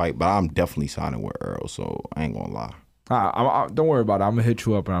 50-50 fight, but I'm definitely signing with Earl, so I ain't gonna lie. Don't worry about it. I'm gonna hit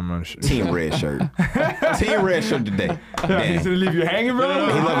you up and I'm gonna Team red shirt. Team red shirt today. He's gonna leave you hanging, bro.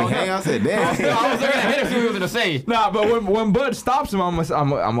 He let me hang. I said, damn. I was gonna hit him. See what he was gonna say. Nah, but when Bud stops him, I'm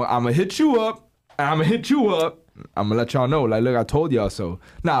gonna hit you up. And I'm gonna hit you up. I'm gonna let y'all know. Like, look, I told y'all so.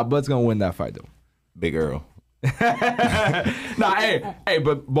 Nah, Bud's gonna win that fight though. Big Earl. Nah, hey,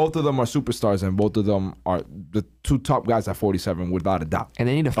 but both of them are superstars, and both of them are the two top guys at 47, without a doubt. And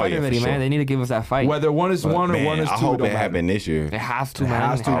they need to fight already, man. Sure. They need to give us that fight. Whether one is one or one is two, I hope it happen this year. It has to,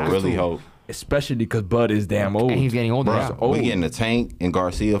 man. I really hope. Especially because Bud is damn old. And he's getting older. Bro, we getting the Tank and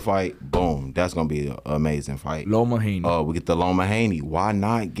Garcia fight. Boom. That's going to be an amazing fight. Loma Haney. We get the Loma Haney. Why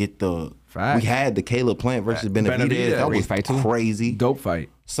not get the... Fact. We had the Caleb Plant versus Benavidez. That was fight too. Crazy. Dope fight.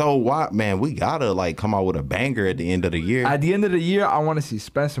 So why, man, we got to like come out with a banger at the end of the year. At the end of the year, I want to see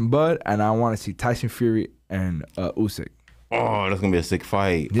Spence and Bud, and I want to see Tyson Fury and Usyk. Oh, that's going to be a sick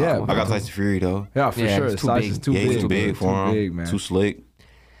fight. Yeah. I got Tyson Fury, though. Yeah, for sure. It's too big. Is too big. He's too big for him. Big, man. Too slick.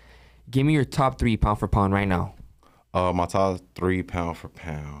 Give me your top 3 pound for pound right now. My top 3 pound for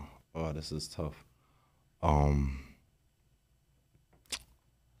pound. Oh, this is tough. All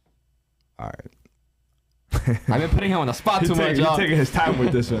right. I've been putting him on the spot too much, y'all. He's taking his time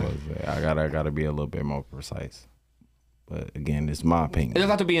with this one. I gotta be a little bit more precise. But again, it's my opinion. It doesn't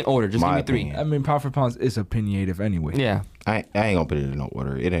have to be in order. Just give me 3. I mean, pound for pound is opinionative anyway. Yeah. I ain't gonna put it in no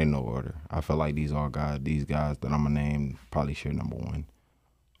order. It ain't no order. I feel like these guys that I'm gonna name probably share number 1.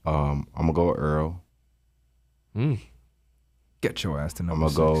 I'm gonna go with Earl. Get your ass to number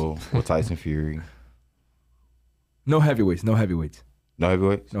 6. I'm gonna go with Tyson Fury. No heavyweights. No heavyweights? No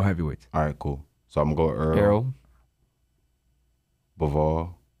heavyweights. All right, cool. So I'm gonna go with Earl.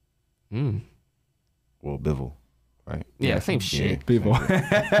 Bivol. Well, Bivol, right? Yeah, same shit. People.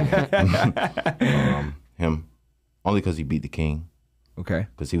 Him. Only because he beat the King. Okay.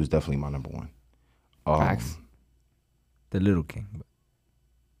 Because he was definitely my number 1. Facts. The little King.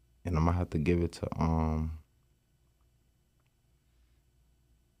 And I'm gonna have to give it to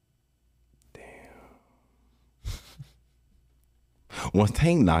once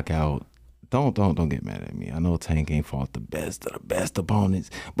Tank knockout, don't get mad at me. I know Tank ain't fought the best of the best opponents,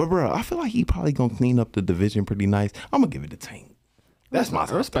 but bro, I feel like he probably gonna clean up the division pretty nice. I'm gonna give it to Tank. That's my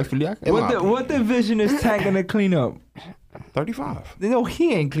respectfully. What division is Tank gonna clean up? 35. No,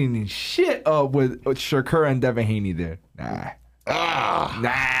 he ain't cleaning shit up with Shakur and Devin Haney there.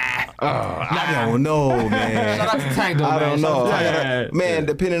 I don't know, man. Shout out to Tank, though, I don't know. Yeah.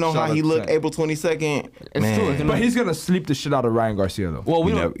 Depending on how he look April 22nd, man. But he's gonna sleep the shit out of Ryan Garcia though. Well,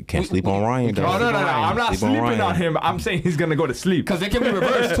 we can't sleep on Ryan. No. I'm not sleeping on him. I'm saying he's gonna go to sleep. Because it can be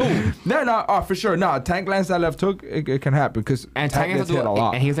reversed too. No, for sure. No, Tank lands that left hook, it can happen because and Tank gets hit a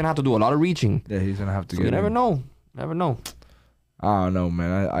lot. And he's gonna have to do a lot of reaching. Yeah, he's gonna have to get. You never know. Never know. I don't know,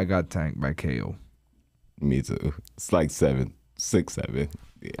 man. I got Tank by KO. Me too. It's like 6-7.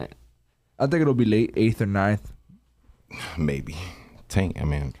 Yeah. I think it'll be late 8th or 9th. Maybe. Tank, I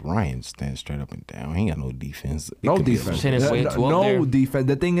mean, Ryan stands straight up and down. He ain't got no defense. No defense. No defense.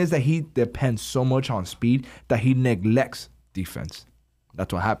 The thing is that he depends so much on speed that he neglects defense.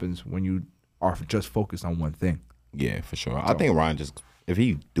 That's what happens when you are just focused on one thing. Yeah, for sure. So, I think Ryan just, if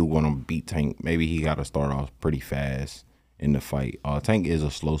he do want to beat Tank, maybe he got to start off pretty fast in the fight. Tank is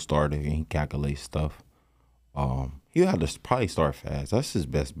a slow starter and he calculates stuff. He'll have to probably start fast. That's his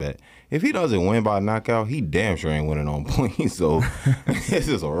best bet. If he doesn't win by knockout, he damn sure ain't winning on points. So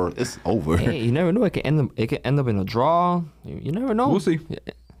it's over. Hey, you never know. It can end up in a draw. You never know. We'll see. Yeah.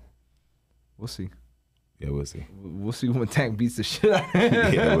 We'll see. Yeah, we'll see. We'll see when Tank beats the shit out of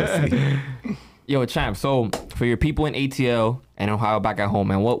him. Yeah, we'll see. Yo, champ. So for your people in ATL and Ohio back at home,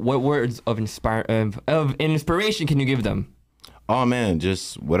 man, what words of inspiration can you give them? Oh man,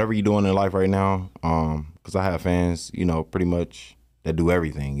 just whatever you're doing in life right now. Because I have fans, you know, pretty much that do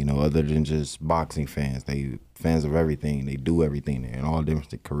everything, you know, other than just boxing fans. They fans of everything. They do everything in all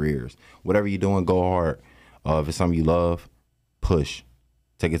different careers. Whatever you're doing, go hard. If it's something you love, push.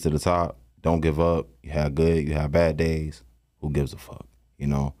 Take it to the top. Don't give up. You have good, you have bad days. Who gives a fuck? You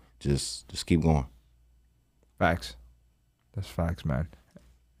know, just keep going. Facts. That's facts, man.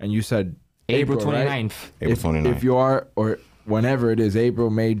 And you said April 29th. Right? April 29th. If you are, or whenever it is, April,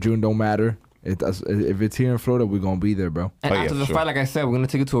 May, June, don't matter. It does. If it's here in Florida, we're gonna be there, bro. And after the fight, like I said, we're gonna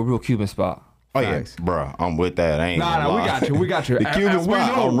take it to a real Cuban spot. Oh yeah, bro, I'm with that. I ain't Nah, we got you. We got you. The Cuban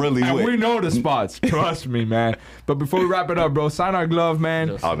spot, I'm really with. We know the spots. Trust me, man. But before we wrap it up, bro, sign our glove,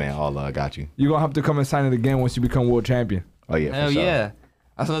 man. Oh man, all got you. You're gonna have to come and sign it again once you become world champion. Oh yeah, hell yeah.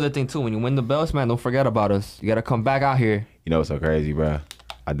 That's another thing too. When you win the belts, man, don't forget about us. You gotta come back out here. You know what's so crazy, bro?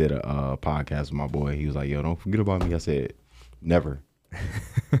 I did a podcast with my boy. He was like, "Yo, don't forget about me." I said, "Never."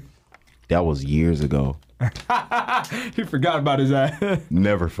 That was years ago. He forgot about his ass.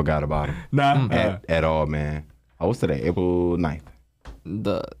 Never forgot about him. Nah. At all, man. What's today? April 9th.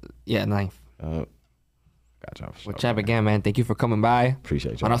 9th. Got y'all for sure. Well, champ, again, man, thank you for coming by.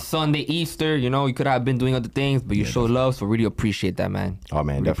 Appreciate y'all. On a Sunday, Easter, you know, you could have been doing other things, but you showed love, so really appreciate that, man. Oh,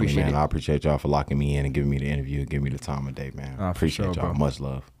 man, really definitely, man. I appreciate y'all for locking me in and giving me the interview, giving me the time of day, man. Appreciate y'all. Bro. Much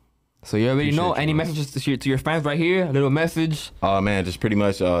love. So you already know. Any messages to your fans right here? A little message. Man, just pretty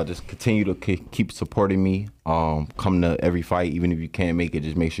much just continue to keep supporting me. Come to every fight, even if you can't make it.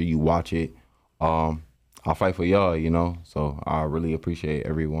 Just make sure you watch it. I'll fight for y'all, you know. So I really appreciate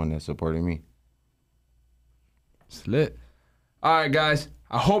everyone that's supporting me. It's lit. All right, guys.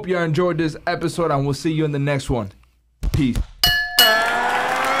 I hope you enjoyed this episode, and we'll see you in the next one. Peace.